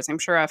regular stores. I'm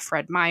sure a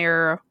Fred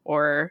Meyer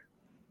or...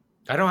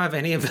 I don't have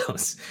any of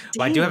those.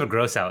 Well, I do have a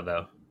Gross Out,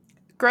 though.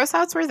 Gross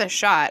Out's worth a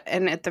shot,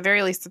 and at the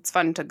very least, it's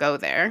fun to go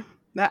there.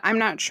 But I'm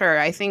not sure.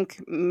 I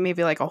think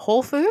maybe like a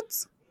Whole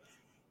Foods.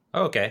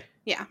 Oh, okay.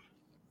 Yeah.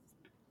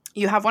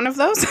 You have one of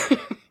those?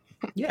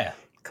 Yeah.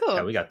 Cool.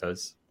 Yeah, we got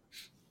those.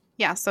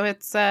 Yeah, so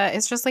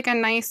it's just like a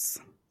nice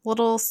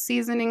little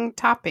seasoning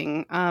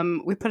topping.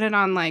 We put it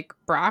on like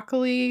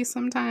broccoli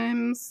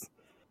sometimes.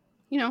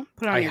 Put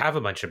it on. I have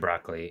a bunch of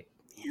broccoli.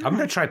 Yeah. I'm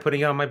gonna try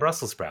putting it on my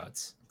Brussels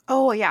sprouts.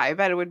 Oh yeah, I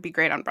bet it would be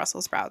great on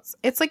Brussels sprouts.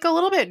 It's like a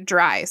little bit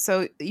dry,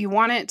 so you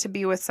want it to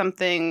be with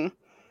something.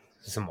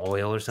 Some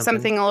oil or something.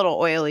 Something a little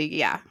oily,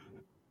 yeah.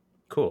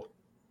 Cool.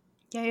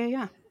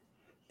 Yeah.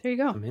 There you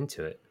go. I'm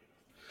into it.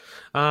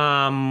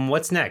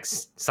 What's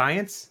next?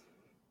 Science?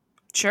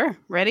 Sure.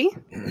 Ready?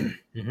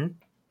 Mm-hmm.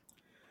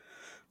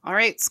 All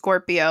right,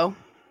 Scorpio.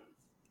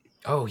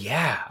 Oh,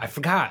 yeah. I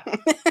forgot.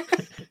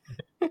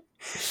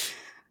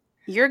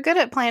 You're good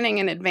at planning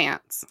in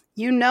advance.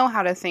 You know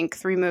how to think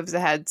 3 moves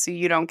ahead so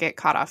you don't get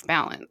caught off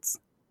balance.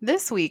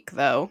 This week,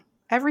 though,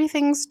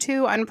 everything's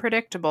too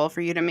unpredictable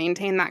for you to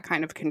maintain that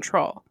kind of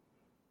control.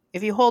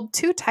 If you hold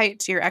too tight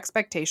to your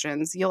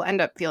expectations, you'll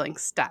end up feeling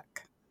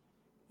stuck.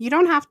 You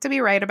don't have to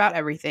be right about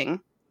everything.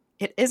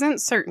 It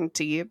isn't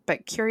certainty,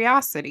 but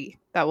curiosity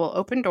that will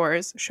open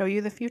doors, show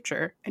you the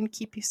future, and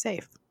keep you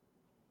safe.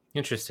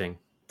 Interesting.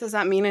 Does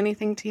that mean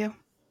anything to you?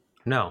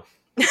 No.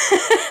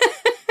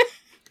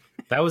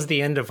 That was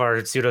the end of our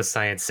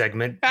pseudoscience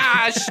segment.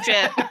 Ah,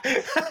 shit.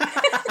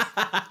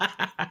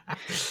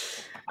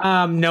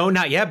 No,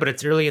 not yet, but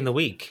it's early in the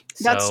week.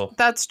 So.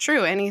 That's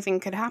true.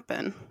 Anything could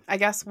happen. I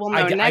guess we'll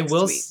know next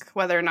week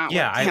whether or not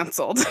we're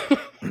canceled.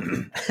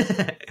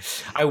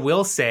 I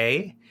will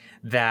say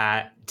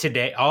that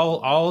today,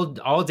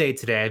 all day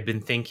today, I've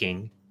been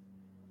thinking,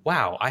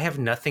 wow, I have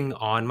nothing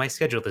on my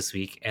schedule this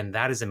week, and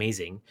that is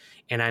amazing.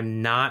 And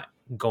I'm not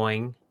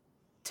going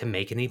to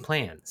make any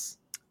plans.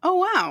 Oh,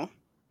 wow.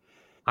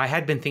 I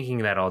had been thinking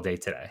that all day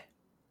today.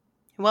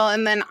 Well,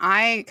 and then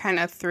I kind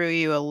of threw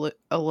you a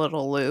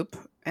little loop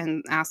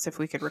and asked if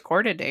we could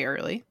record a day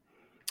early.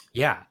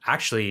 Yeah,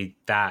 actually,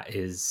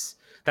 that's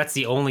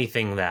the only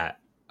thing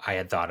that I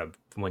had thought of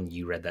when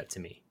you read that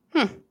to me.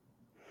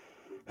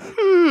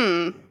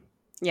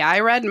 Yeah, I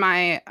read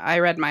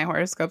my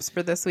horoscopes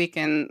for this week,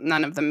 and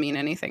none of them mean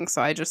anything,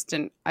 so I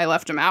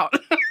left them out.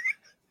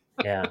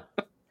 Yeah.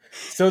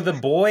 So the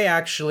boy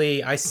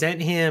actually, I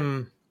sent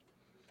him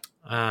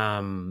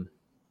my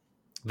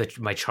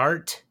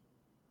chart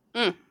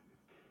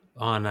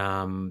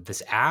on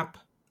this app.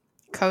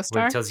 CoStar?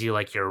 Where it tells you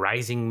like your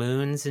rising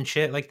moons and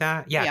shit like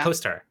that. Yeah,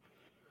 CoStar.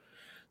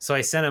 So I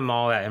sent him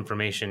all that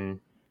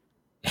information.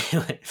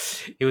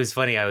 It was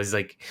funny. I was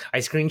like, I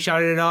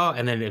screenshotted it all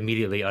and then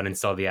immediately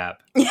uninstalled the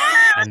app.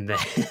 And then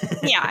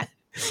yeah,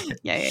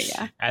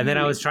 Yeah. And then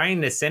I was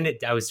trying to send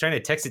it. I was trying to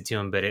text it to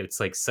him, but it's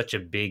like such a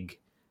big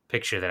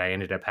picture that I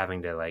ended up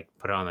having to like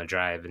put it on the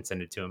drive and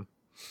send it to him.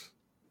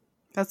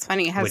 That's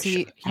funny. Has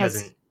he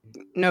hasn't?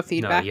 No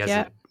feedback he yet?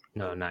 hasn't.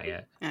 No, not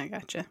yet. I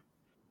gotcha.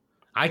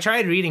 I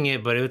tried reading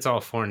it, but it's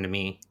all foreign to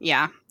me.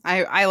 Yeah,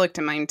 I looked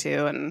at mine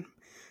too, and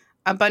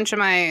a bunch of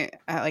my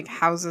like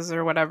houses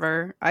or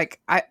whatever. Like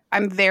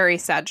I'm very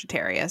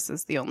Sagittarius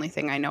is the only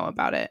thing I know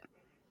about it.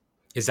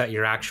 Is that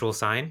your actual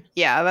sign?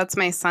 Yeah, that's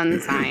my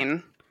sun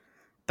sign.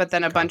 But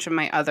then a bunch of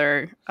my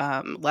other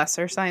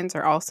lesser signs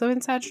are also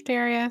in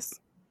Sagittarius.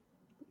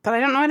 But I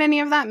don't know what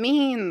any of that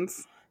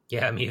means.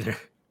 Yeah, me either.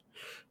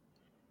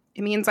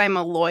 It means I'm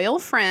a loyal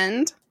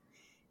friend,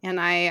 and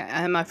I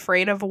am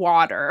afraid of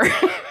water.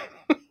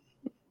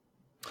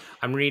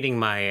 I'm reading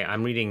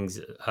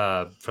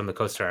from the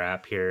CoStar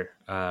app here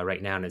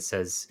right now, and it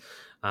says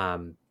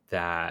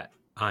that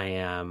I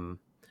am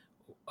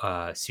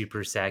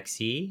super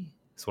sexy.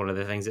 It's one of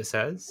the things it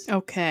says.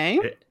 Okay.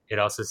 It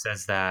also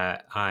says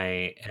that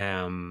I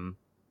am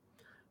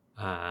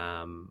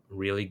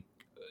really.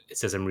 It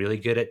says I'm really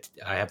good at.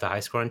 I have the high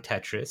score on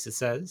Tetris. It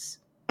says.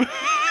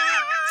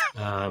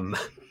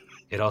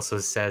 It also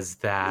says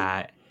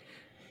that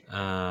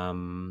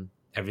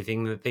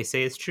everything that they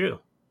say is true,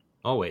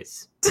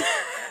 always.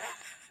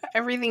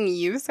 Everything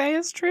you say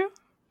is true?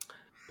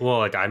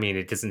 Well, I mean,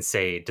 it doesn't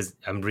say. It does.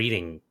 I'm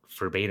reading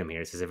verbatim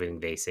here. It says everything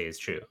they say is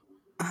true.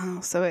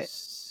 Oh, so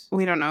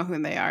we don't know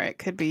who they are. It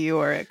could be you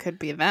or it could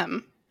be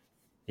them.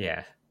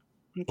 Yeah.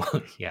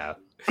 Well, yeah.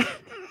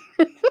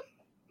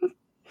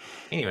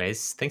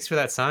 Anyways, thanks for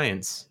that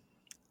science.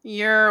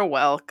 You're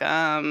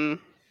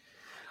welcome.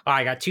 Oh,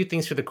 I got two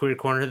things for the Queer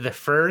Corner. The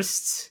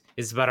first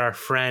is about our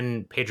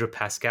friend Pedro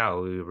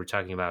Pascal, who we were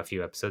talking about a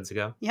few episodes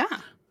ago. Yeah.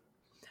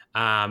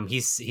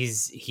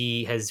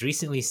 He has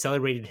recently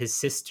celebrated his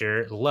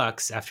sister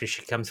Lux after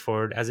she comes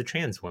forward as a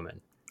trans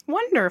woman.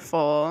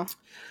 Wonderful.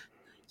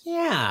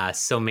 Yeah,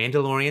 so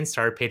Mandalorian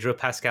star Pedro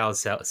Pascal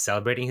is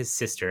celebrating his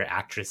sister,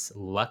 actress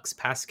Lux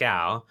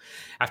Pascal,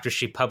 after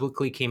she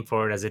publicly came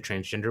forward as a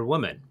transgender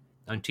woman.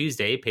 On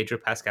Tuesday, Pedro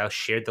Pascal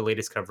shared the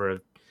latest cover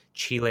of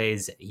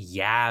Chile's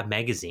Yeah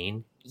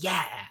magazine,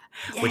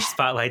 which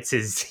spotlights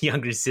his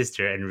younger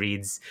sister and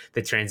reads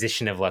the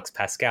transition of Lux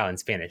Pascal in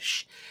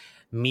Spanish.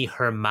 Mi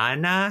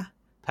hermana,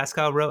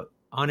 Pascal wrote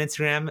on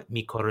Instagram,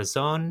 mi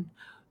corazón,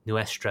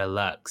 nuestra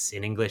Lux.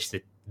 In English,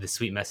 the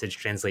sweet message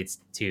translates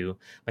to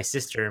my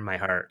sister, my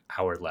heart,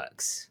 our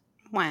Lux.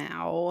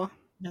 Wow.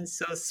 That's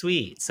so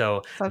sweet.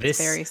 So that's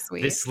very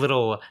sweet. This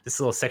little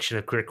section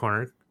of Queer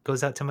Corner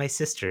goes out to my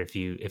sister. If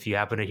you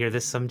happen to hear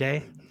this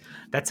someday,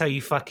 that's how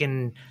you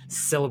fucking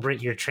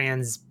celebrate your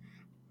trans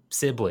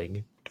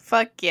sibling.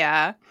 Fuck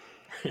yeah.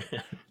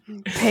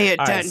 Pay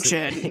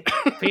attention. Right,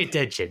 so, pay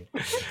attention.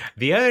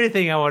 The other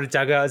thing I want to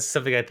talk about is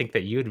something I think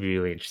that you would be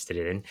really interested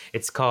in.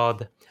 It's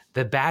called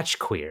The Batch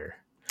Queer.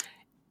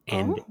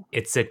 And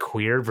it's a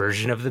queer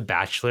version of The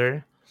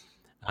Bachelor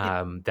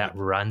that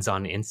runs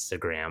on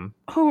Instagram.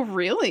 Oh,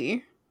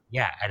 really?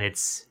 Yeah, and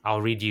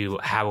I'll read you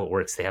how it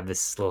works. They have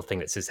this little thing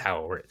that says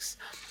how it works.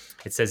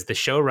 It says the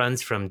show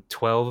runs from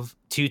 2:12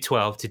 to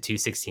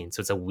 2:16.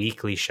 So it's a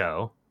weekly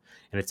show,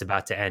 and it's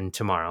about to end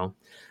tomorrow.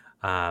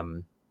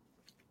 On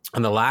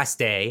the last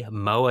day,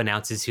 Mo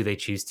announces who they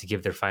choose to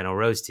give their final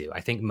rose to.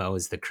 I think Mo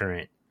is the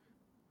current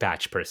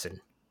batch person.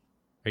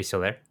 Are you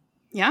still there?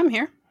 Yeah, I'm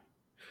here.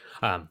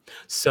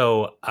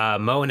 So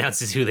Mo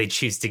announces who they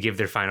choose to give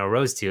their final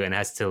rose to and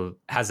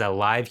has a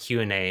live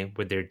Q&A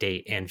with their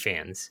date and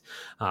fans.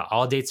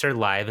 All dates are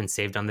live and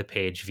saved on the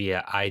page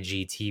via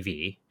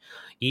IGTV.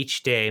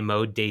 Each day,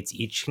 Mo dates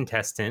each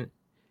contestant.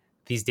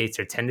 These dates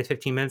are 10 to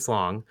 15 minutes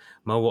long.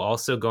 Mo will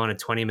also go on a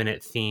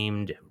 20-minute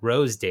themed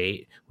rose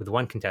date with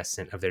one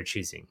contestant of their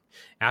choosing.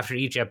 After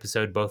each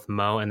episode, both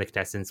Mo and the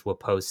contestants will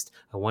post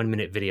a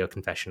 1-minute video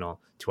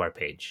confessional to our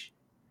page.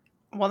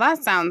 Well,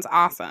 that sounds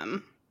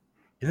awesome.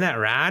 Isn't that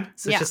rad?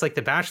 So yeah. It's just like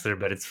The Bachelor,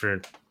 but it's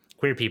for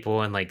queer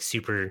people and like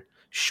super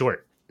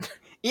short.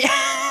 Yeah,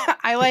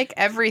 I like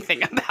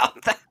everything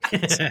about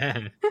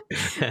that.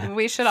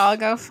 We should all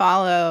go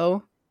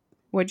follow,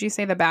 would you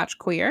say The Batch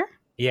Queer?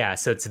 Yeah,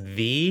 so it's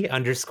the THE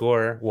Batch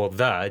Queer,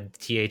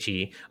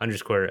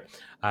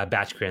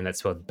 and that's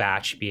spelled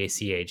Batch,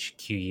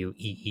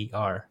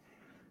 BACHQUEER.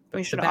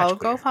 We should all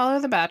go follow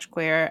The Batch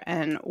Queer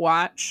and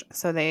watch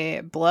so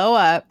they blow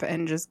up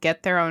and just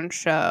get their own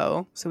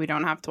show so we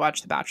don't have to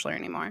watch The Bachelor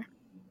anymore.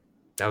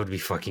 That would be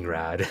fucking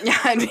rad. Yeah,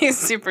 I'd be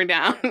super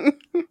down.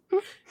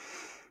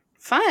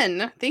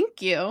 Fun.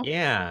 Thank you.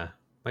 Yeah,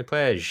 my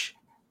pleasure.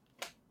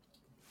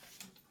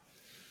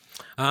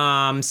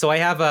 So I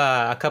have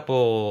a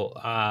couple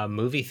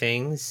movie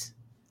things.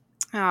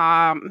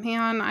 Aw,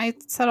 man, I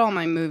said all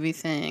my movie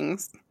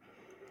things.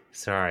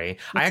 Sorry.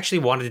 I actually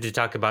wanted to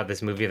talk about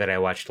this movie that I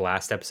watched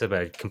last episode,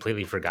 but I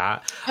completely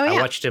forgot. Oh, yeah.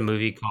 I watched a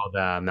movie called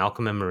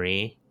Malcolm and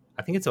Marie.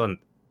 I think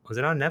was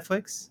it on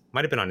Netflix?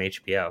 Might have been on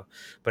HBO,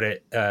 but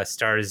it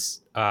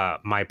stars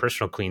my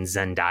personal queen,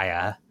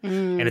 Zendaya.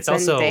 And it's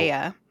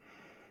Zendaya.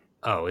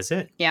 Oh, is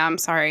it? Yeah, I'm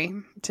sorry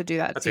to do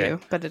that to you,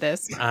 but it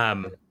is.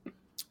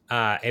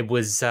 It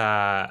was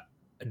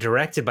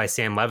directed by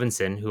Sam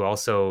Levinson, who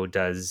also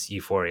does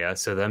Euphoria.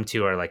 So them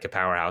two are like a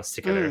powerhouse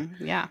together.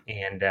 Yeah.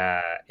 And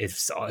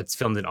it's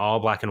filmed in all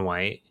black and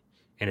white,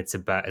 and it's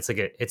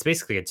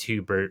basically a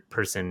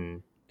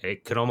person.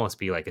 It could almost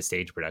be like a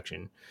stage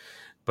production,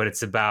 but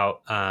it's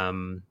about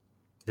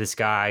this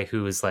guy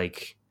who is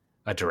like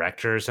a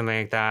director or something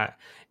like that,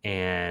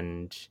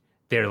 and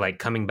they're like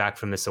coming back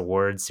from this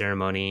award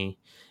ceremony,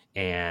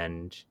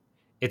 and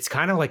it's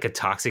kind of like a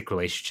toxic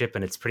relationship,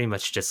 and it's pretty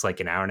much just like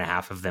an hour and a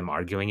half of them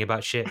arguing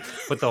about shit.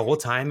 But the whole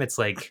time it's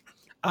like,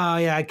 oh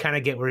yeah, I kind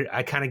of get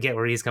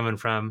where he's coming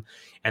from,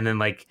 and then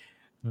like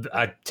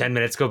 10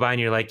 minutes go by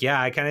and you're like,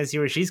 yeah, I kind of see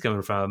where she's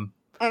coming from.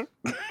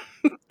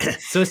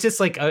 So it's just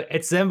like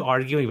it's them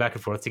arguing back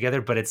and forth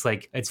together, but it's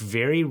like it's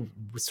very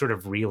sort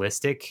of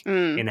realistic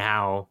in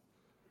how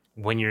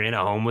when you're in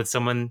a home with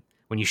someone,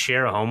 when you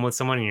share a home with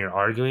someone and you're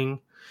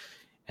arguing,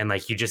 and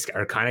like you just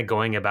are kind of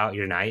going about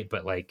your night,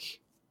 but like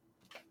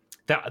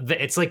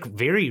it's like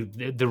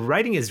the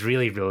writing is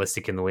really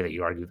realistic in the way that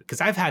you argue,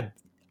 because I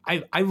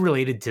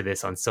related to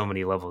this on so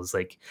many levels.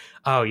 Like,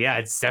 oh yeah,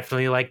 it's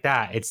definitely like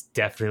that. It's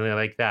definitely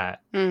like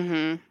that.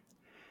 Mm-hmm.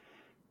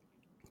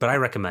 But I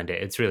recommend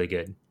it. It's really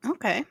good.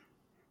 Okay.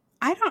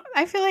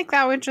 I feel like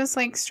that would just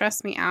like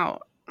stress me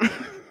out.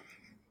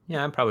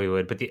 Yeah, I probably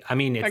would. But the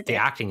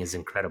acting is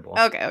incredible.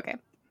 Okay.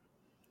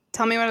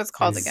 Tell me what it's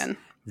called again.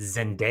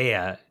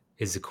 Zendaya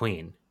is the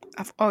queen.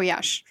 Oh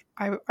yeah,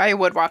 I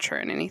would watch her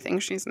in anything.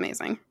 She's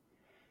amazing.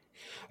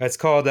 It's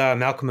called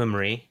Malcolm and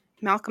Marie.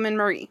 Malcolm and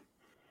Marie.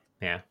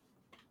 Yeah.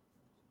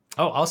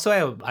 Oh,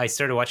 also I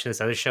started watching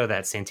this other show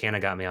that Santana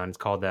got me on. It's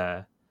called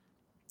La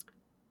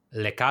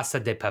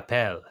Casa de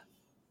Papel.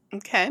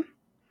 Okay.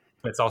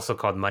 It's also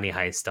called Money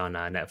Heist on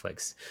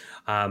Netflix.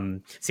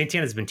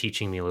 Santana's been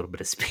teaching me a little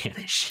bit of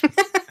Spanish.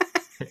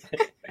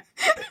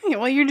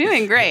 Well, you're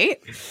doing great.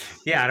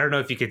 Yeah, I don't know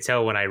if you could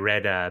tell when I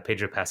read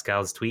Pedro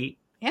Pascal's tweet.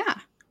 Yeah.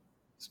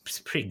 It's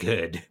pretty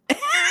good. It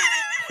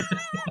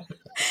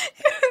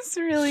was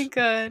really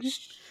good.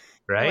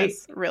 Right? It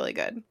was really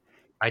good.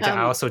 I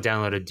also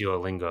downloaded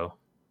Duolingo.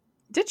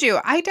 Did you?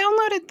 I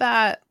downloaded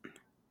that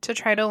to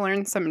try to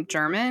learn some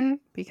German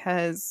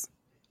because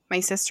my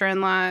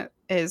sister-in-law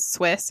is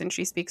Swiss and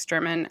she speaks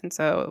German. And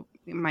so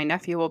my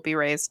nephew will be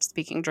raised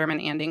speaking German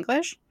and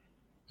English.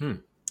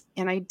 And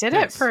I did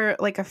it for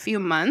like a few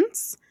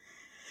months.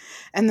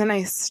 And then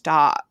I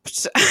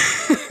stopped.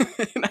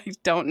 And I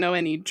don't know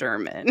any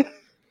German.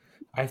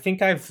 I think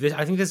this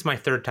is my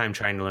third time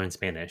trying to learn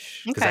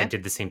Spanish, because I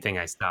did the same thing.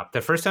 I stopped.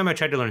 The first time I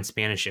tried to learn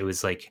Spanish, it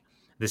was like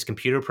this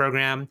computer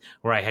program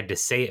where I had to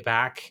say it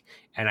back,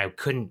 and I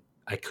couldn't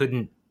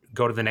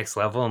go to the next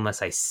level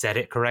unless I said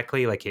it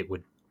correctly, like it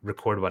would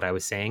record what I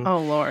was saying. Oh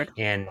Lord.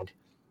 And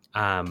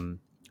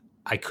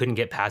I couldn't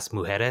get past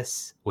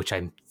mujeres, which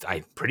I'm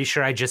pretty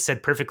sure I just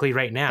said perfectly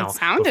right now. It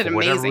sounded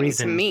amazing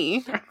to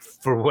me.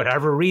 For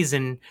whatever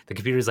reason, the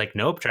computer's like,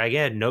 nope, try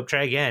again, nope,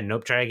 try again,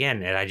 nope, try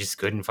again. And I just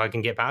couldn't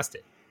fucking get past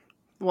it.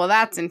 Well,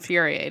 that's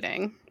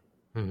infuriating.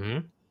 Mm-hmm.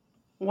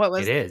 What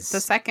was the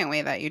second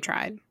way that you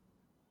tried?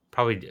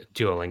 Probably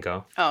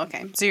Duolingo. Oh,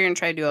 okay. So you're going to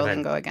try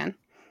Duolingo again?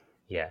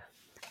 Yeah.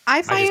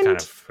 I just kind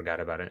of forgot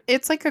about it.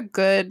 It's like a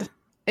good...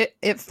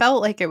 It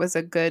felt like it was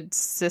a good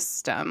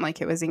system.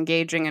 Like it was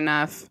engaging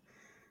enough.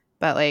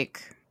 But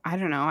like, I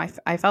don't know.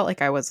 I felt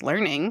like I was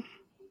learning.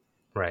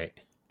 Right.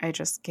 I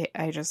just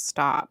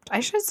stopped. I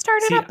should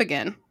start it up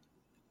again.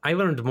 I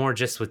learned more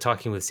just with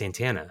talking with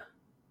Santana.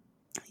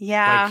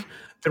 Yeah. Like,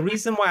 the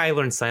reason why I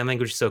learned sign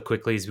language so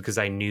quickly is because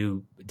I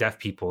knew deaf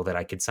people that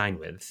I could sign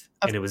with.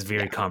 And it was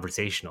very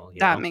conversational.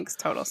 That makes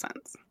total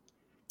sense.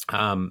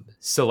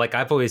 So like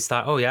I've always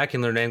thought, oh yeah, I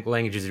can learn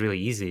languages really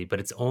easy, but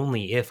it's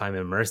only if I'm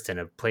immersed in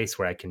a place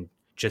where I can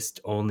just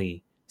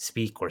only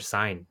speak or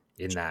sign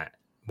in that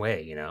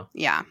way, you know?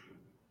 Yeah.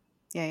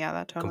 Yeah,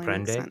 that totally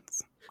makes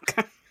sense.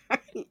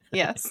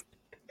 Yes.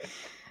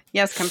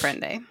 Yes,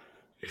 comprende.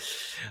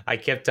 I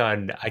kept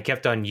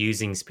on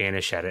using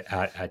Spanish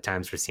at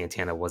times for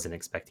Santana wasn't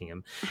expecting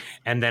him.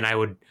 And then I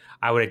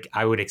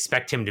would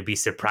expect him to be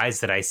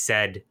surprised that I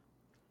said.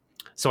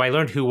 So I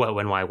learned who, what,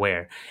 when, why,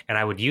 where, and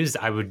I would use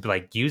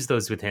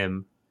those with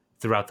him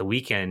throughout the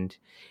weekend.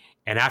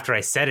 And after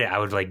I said it, I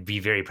would like be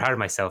very proud of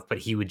myself, but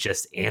he would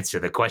just answer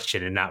the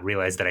question and not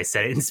realize that I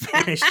said it in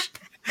Spanish.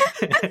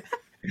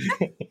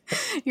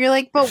 You're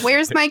like, but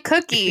where's my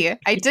cookie?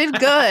 I did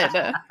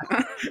good.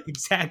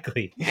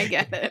 Exactly. I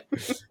get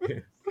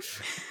it.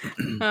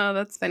 Oh,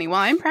 that's funny. Well,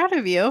 I'm proud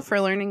of you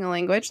for learning a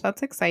language.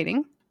 That's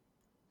exciting.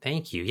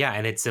 Thank you. Yeah,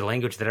 and it's a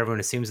language that everyone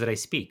assumes that I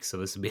speak, so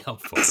this will be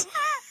helpful.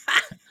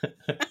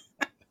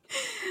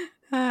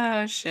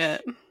 Oh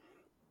shit.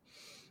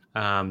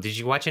 Did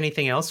you watch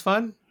anything else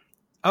fun?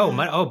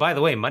 Oh, by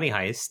the way, Money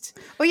Heist.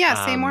 Oh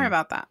yeah, say more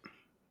about that.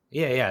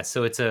 Yeah.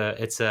 So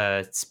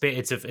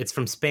it's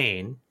from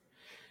Spain.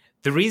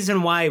 The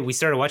reason why we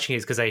started watching it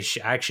is because I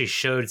actually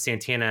showed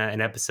Santana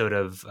an episode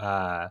of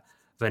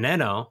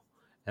Veneno,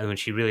 and when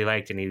she really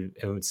liked,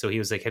 and so he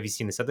was like, "Have you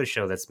seen this other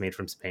show that's made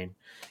from Spain?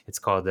 It's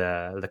called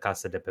La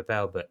Casa de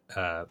Papel, but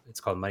it's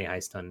called Money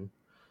Heist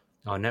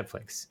on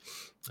Netflix,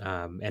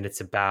 and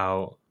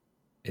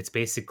it's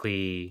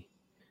basically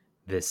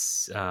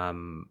this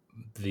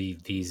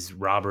these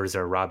robbers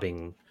are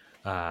robbing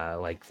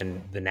like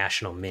the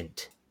national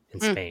mint in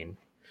Spain,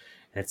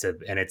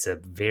 and it's a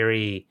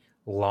very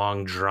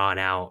long drawn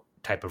out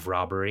type of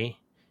robbery,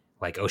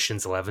 like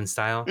Ocean's 11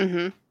 style.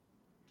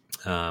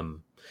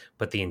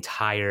 But the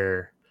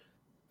entire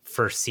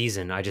first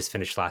season I just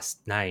finished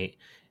last night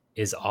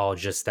is all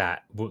just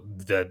that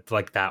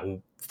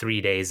that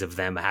 3 days of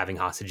them having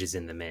hostages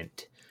in the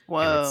mint.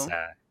 Whoa. And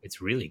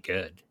it's really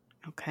good.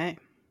 Okay.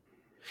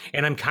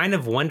 And I'm kind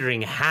of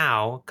wondering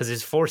how, because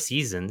there's 4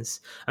 seasons,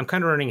 I'm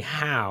kind of wondering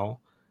how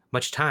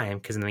much time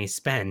because they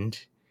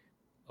spend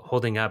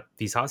holding up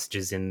these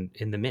hostages in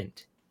the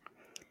mint.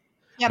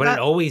 Yeah, but it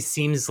always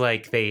seems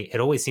like they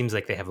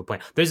have a plan.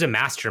 There's a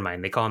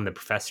mastermind. They call him the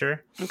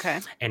professor. Okay.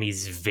 And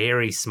he's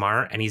very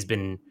smart, and he's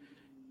been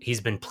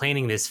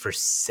planning this for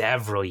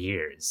several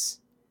years.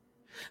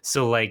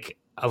 So like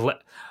a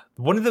lot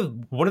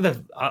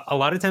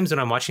of times when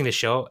I'm watching the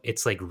show,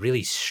 it's like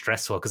really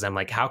stressful because I'm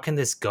like, how can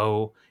this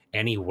go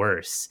any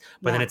worse?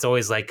 But then it's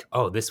always like,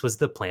 oh, this was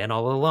the plan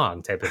all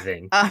along, type of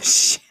thing. Oh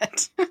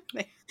shit.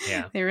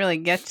 They really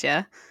get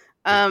you.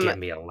 They get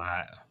me a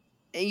lot.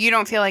 You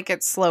don't feel like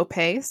it's slow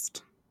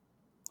paced,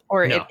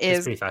 or no, it is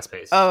it's pretty fast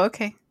paced. Oh,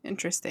 okay,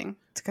 interesting.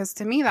 Because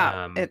to me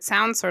that it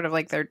sounds sort of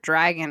like they're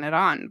dragging it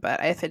on, but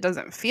if it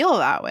doesn't feel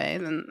that way,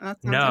 then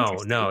that's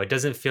no, it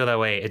doesn't feel that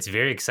way. It's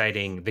very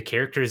exciting. The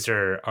characters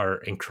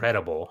are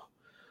incredible.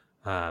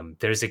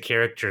 There's a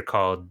character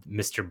called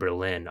Mr.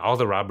 Berlin. All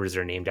the robbers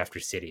are named after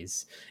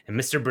cities, and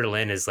Mr.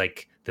 Berlin is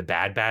like the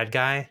bad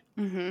guy.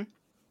 Mm-hmm.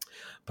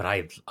 But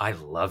I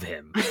love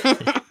him.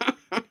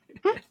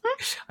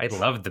 I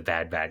love the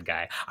bad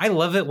guy. I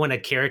love it when a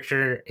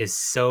character is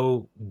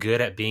so good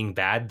at being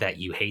bad that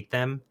you hate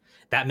them.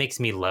 That makes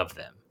me love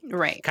them.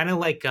 Right. Kind of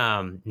like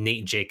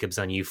Nate Jacobs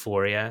on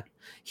Euphoria.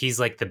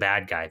 He's like the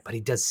bad guy, but he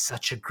does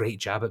such a great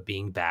job at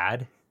being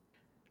bad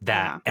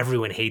that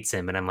everyone hates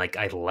him. And I'm like,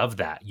 I love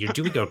that. You're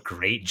doing a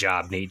great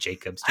job, Nate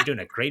Jacobs. You're doing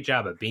a great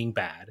job at being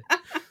bad.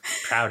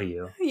 Proud of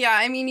you. Yeah,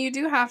 I mean, you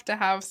do have to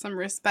have some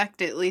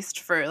respect, at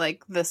least for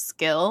like the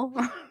skill,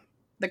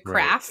 the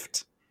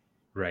craft.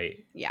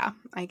 Right. Yeah,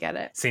 I get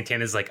it.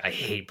 Santana's like, I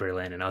hate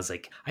Berlin. And I was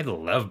like, I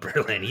love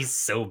Berlin. He's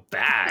so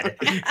bad.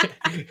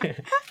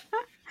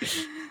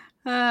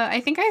 I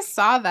think I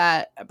saw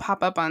that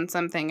pop up on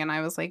something and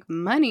I was like,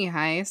 money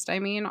heist? I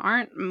mean,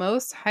 aren't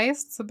most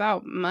heists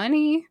about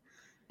money?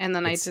 And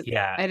then I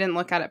didn't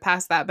look at it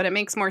past that, but it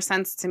makes more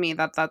sense to me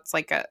that that's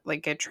like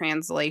a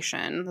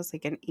translation. That's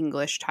like an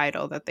English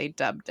title that they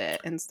dubbed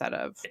it instead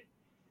of.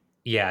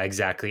 Yeah,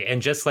 exactly.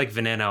 And just like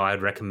Veneno,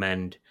 I'd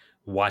recommend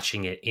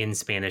watching it in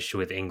Spanish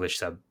with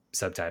English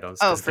subtitles.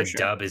 Oh, for sure.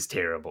 Dub is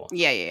terrible.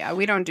 Yeah.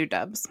 We don't do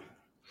dubs.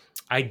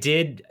 I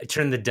did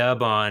turn the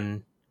dub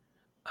on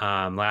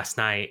last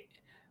night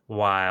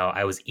while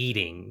I was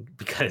eating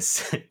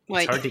because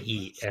it's hard to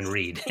eat and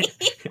read.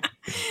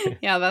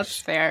 Yeah, that's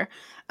fair.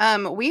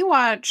 We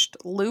watched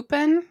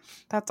Lupin.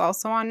 That's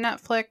also on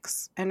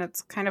Netflix, and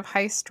it's kind of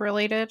heist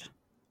related.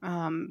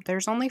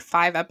 There's only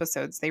 5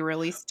 episodes. They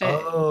released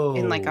it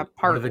in like a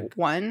part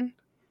 1.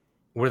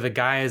 Where the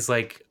guy is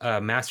like a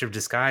master of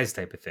disguise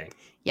type of thing.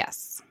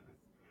 Yes.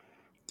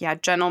 Yeah,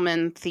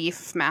 gentleman,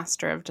 thief,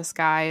 master of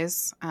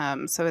disguise.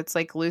 So it's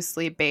like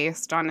loosely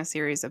based on a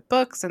series of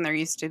books, and there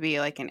used to be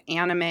like an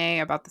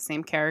anime about the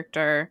same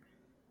character.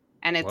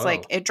 And it's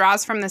like it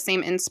draws from the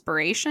same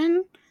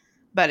inspiration,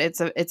 but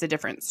it's a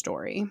different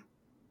story.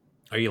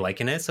 Are you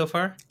liking it so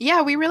far?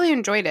 Yeah, we really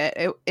enjoyed it.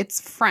 It's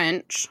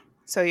French,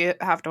 so you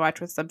have to watch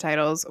with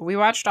subtitles. We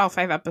watched all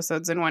 5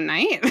 episodes in one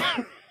night.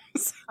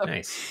 So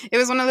nice. It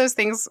was one of those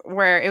things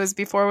where it was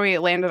before we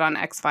landed on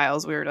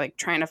X-Files. We were like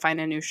trying to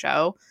find a new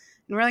show.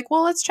 And we're like,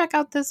 well, let's check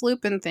out this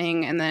Lupin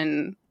thing. And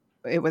then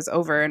it was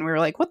over. And we were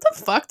like, what the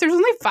fuck? There's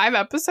only 5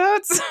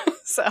 episodes?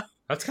 So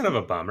that's kind of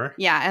a bummer.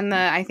 Yeah. And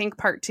I think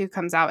part 2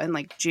 comes out in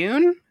like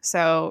June.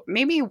 So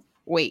maybe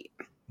wait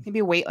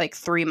like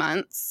 3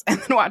 months and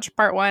then watch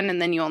part 1.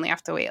 And then you only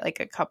have to wait like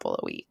a couple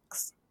of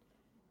weeks.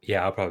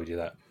 Yeah, I'll probably do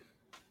that.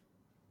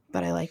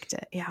 But I liked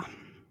it. Yeah.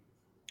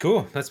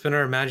 Cool. That's been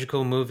our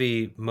magical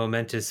movie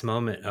momentous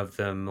moment of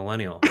the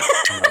millennial.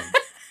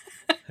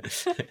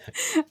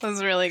 That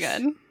was really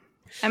good.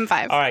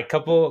 M5. All right,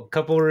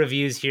 couple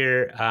reviews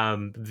here.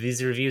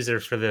 These reviews are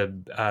for the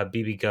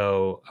BB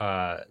Go.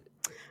 What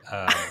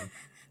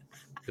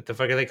the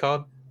fuck are they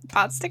called?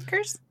 Pot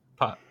stickers?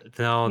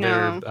 No,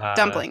 they're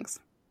dumplings.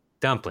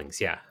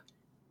 Dumplings, yeah.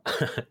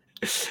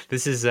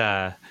 This is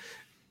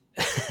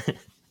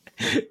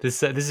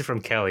This is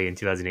from Kelly in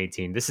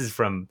 2018. This is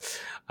from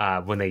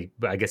when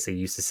I guess they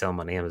used to sell them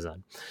on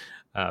Amazon.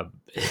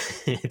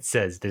 It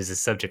says, there's a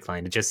subject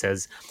line. It just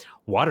says,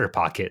 water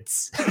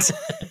pockets.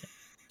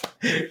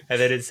 And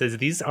then it says,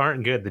 these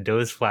aren't good. The dough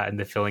is flat and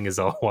the filling is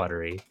all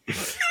watery.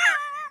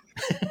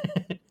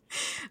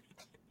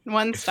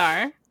 1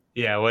 star.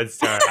 Yeah, 1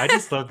 star. I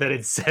just love that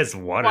it says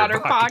water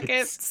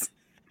pockets.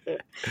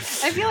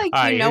 I feel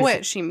like you know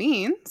what she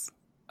means.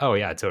 Oh,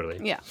 yeah, totally.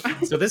 Yeah.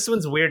 So this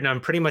one's weird, and I'm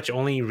pretty much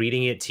only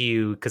reading it to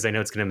you because I know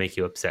it's going to make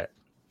you upset.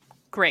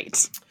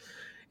 Great.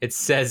 It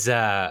says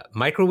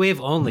microwave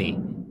only.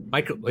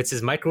 It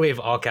says microwave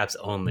all caps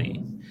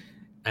only.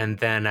 And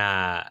then,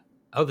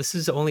 this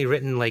is only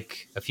written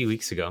like a few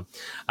weeks ago.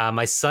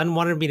 My son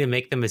wanted me to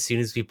make them as soon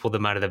as we pulled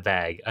them out of the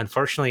bag.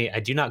 Unfortunately, I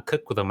do not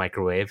cook with a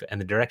microwave, and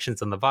the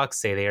directions on the box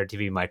say they are to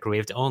be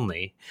microwaved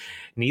only.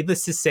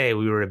 Needless to say,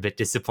 we were a bit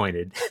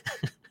disappointed.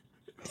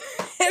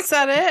 Is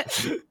that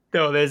it?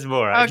 No, there's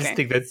more. I Okay. just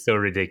think that's so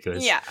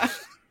ridiculous. Yeah.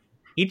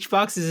 Each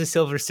box is a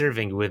silver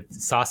serving with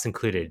sauce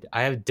included.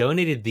 I have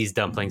donated these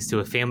dumplings to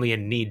a family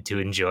in need to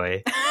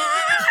enjoy.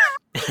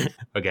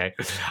 Okay.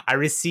 I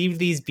received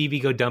these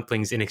BBGO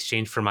dumplings in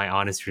exchange for my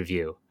honest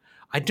review.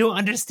 I don't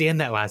understand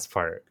that last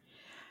part.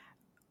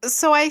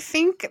 So I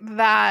think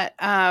that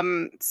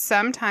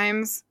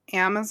sometimes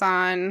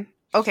Amazon.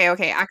 Okay.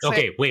 Actually,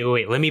 Okay,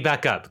 wait. Let me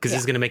back up because Yeah.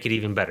 this is going to make it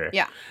even better.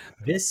 Yeah.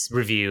 This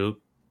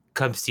review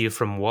comes to you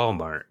from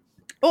Walmart.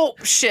 Oh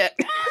shit.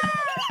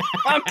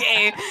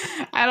 Okay.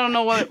 I don't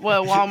know what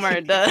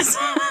Walmart does.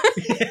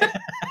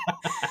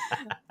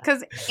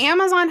 Because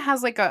Amazon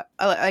has like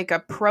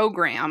a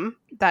program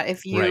that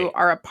if you Right.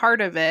 are a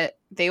part of it,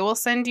 they will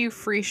send you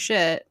free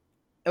shit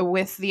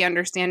with the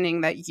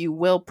understanding that you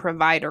will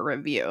provide a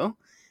review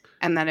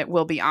and that it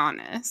will be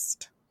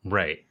honest.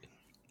 Right.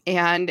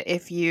 And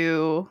if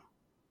you,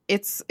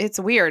 it's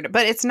weird,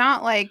 but it's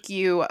not like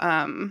you,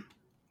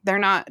 they're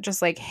not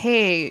just like,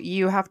 hey,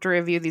 you have to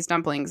review these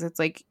dumplings. It's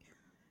like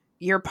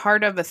you're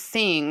part of a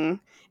thing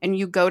and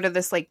you go to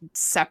this like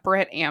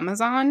separate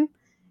Amazon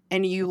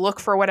and you look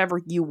for whatever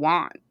you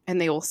want and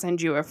they will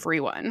send you a free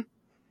one.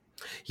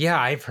 Yeah,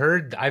 I've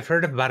heard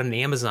about an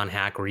Amazon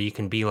hack where you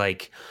can be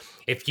like,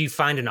 if you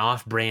find an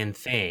off-brand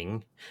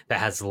thing that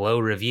has low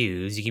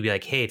reviews, you can be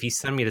like, hey, if you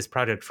send me this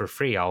product for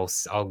free,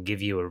 I'll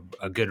give you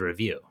a good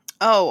review.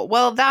 Oh,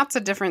 well, that's a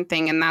different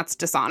thing and that's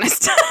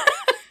dishonest.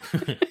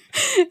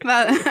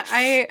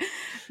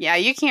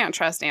 You can't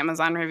trust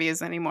Amazon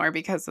reviews anymore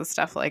because of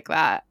stuff like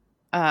that.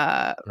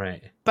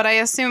 Right. But I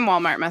assume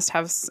Walmart must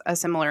have a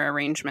similar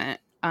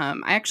arrangement. I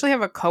actually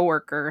have a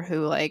coworker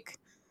who like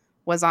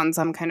was on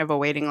some kind of a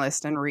waiting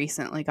list and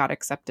recently got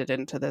accepted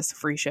into this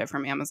free shit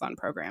from Amazon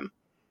program.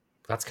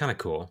 That's kind of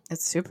cool.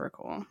 It's super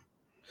cool.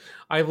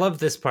 I love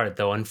this part,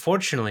 though.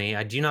 Unfortunately,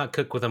 I do not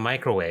cook with a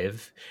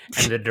microwave,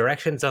 and the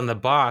directions on the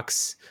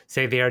box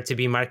say they are to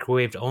be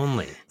microwaved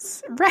only.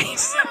 Right.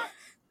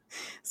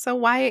 So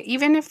why,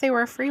 even if they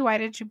were free, why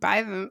did you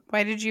buy them?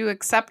 Why did you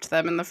accept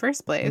them in the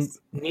first place?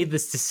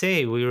 Needless to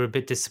say, we were a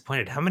bit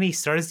disappointed. How many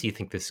stars do you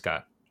think this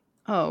got?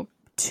 Oh,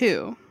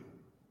 2.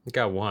 It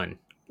got 1.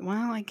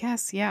 Well, I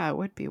guess, yeah, it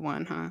would be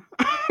 1, huh?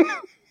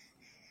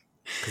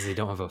 Because they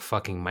don't have a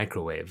fucking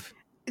microwave.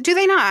 Do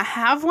they not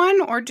have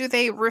one, or do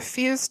they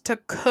refuse to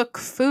cook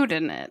food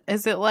in it?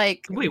 Is it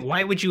like Wait,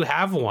 why would you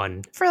have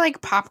one? for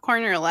like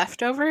popcorn or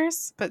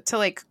leftovers, but to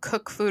like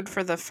cook food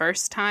for the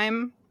first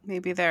time?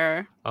 Maybe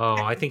they're Oh,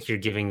 I think you're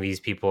giving these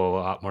people a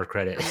lot more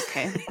credit.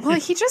 okay. Well,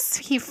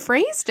 he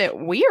phrased it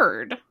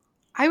weird.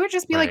 I would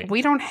just be Right. like,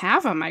 we don't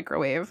have a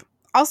microwave.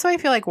 Also, I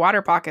feel like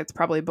Water Pockets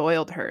probably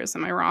boiled hers.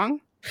 Am I wrong?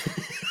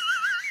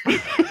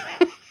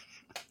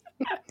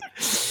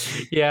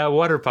 Yeah,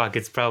 Water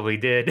Pockets probably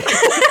did.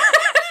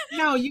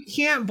 No, you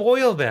can't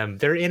boil them.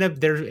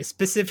 They're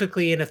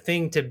specifically in a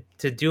thing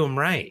to do them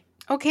right.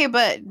 Okay,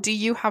 but do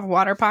you have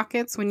Water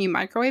Pockets when you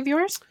microwave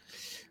yours?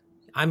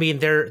 I mean,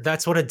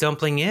 that's what a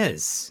dumpling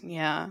is.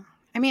 Yeah.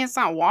 I mean, it's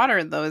not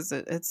water, though.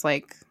 It's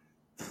like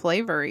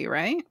flavory,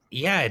 right?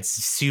 Yeah, it's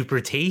super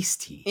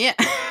tasty. Yeah.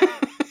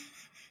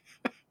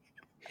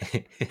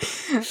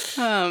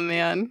 Oh,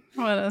 man.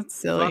 What a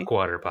silly. Fuck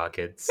Water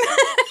Pockets.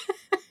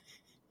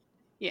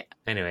 Yeah.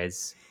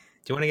 Anyways,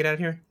 do you want to get out of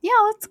here? Yeah,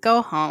 let's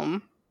go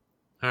home.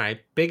 All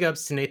right. Big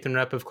ups to Nathan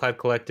Rupp of Cloud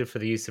Collective for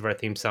the use of our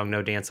theme song,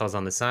 No Dance Halls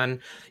on the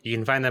Sun. You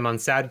can find them on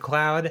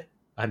SoundCloud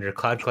under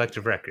Cloud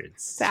Collective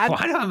Records.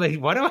 Why do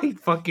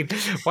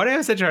I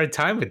have such a hard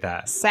time with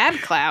that? Sad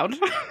Cloud.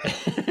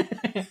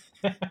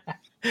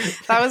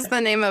 That was the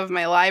name of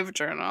my live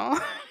journal.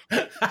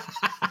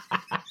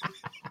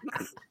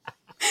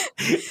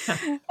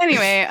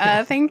 Anyway,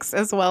 thanks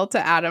as well to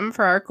Adam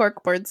for our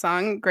corkboard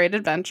song, Great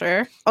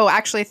Adventure. Oh,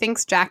 actually,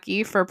 thanks,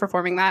 Jackie, for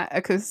performing that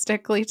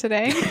acoustically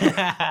today.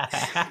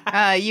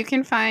 You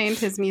can find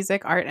his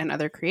music, art, and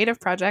other creative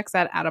projects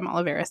at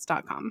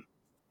adamoliveris.com.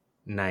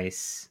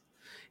 Nice.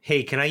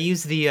 Hey, can I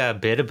use the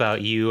bit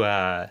about you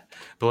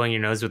blowing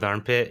your nose with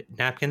armpit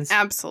napkins?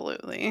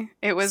 Absolutely.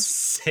 It was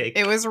Sick.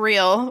 It was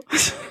real.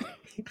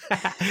 All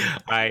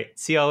right.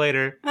 See y'all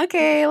later.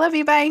 Okay, love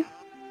you, bye.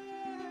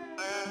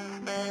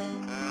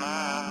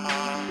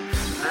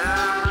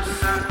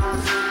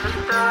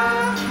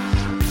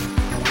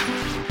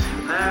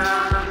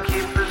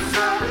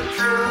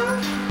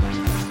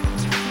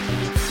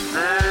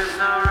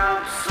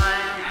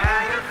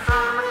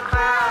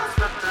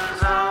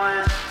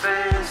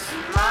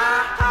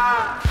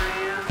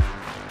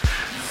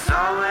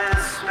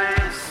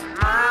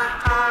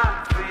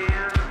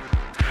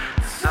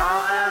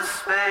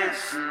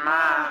 Space in my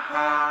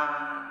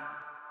heart.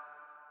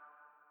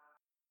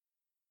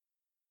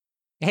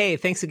 hey,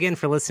 thanks again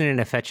for listening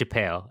to Fetch a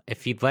Pail.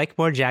 If you'd like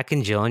more Jack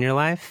and Jill in your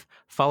life,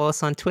 follow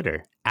us on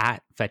Twitter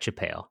at Fetch a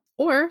Pail.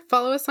 Or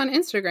follow us on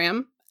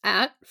Instagram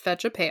at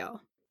Fetch a Pail.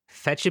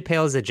 Fetch a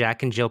Pail is a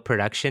Jack and Jill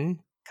production.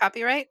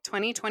 Copyright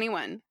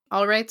 2021.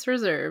 All rights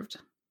reserved.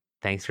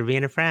 Thanks for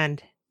being a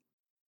friend.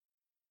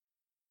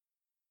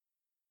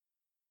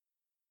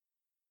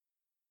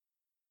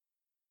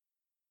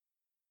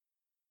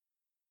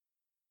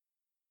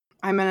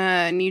 I'm going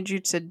to need you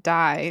to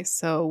die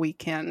so we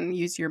can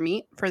use your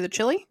meat for the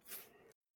chili.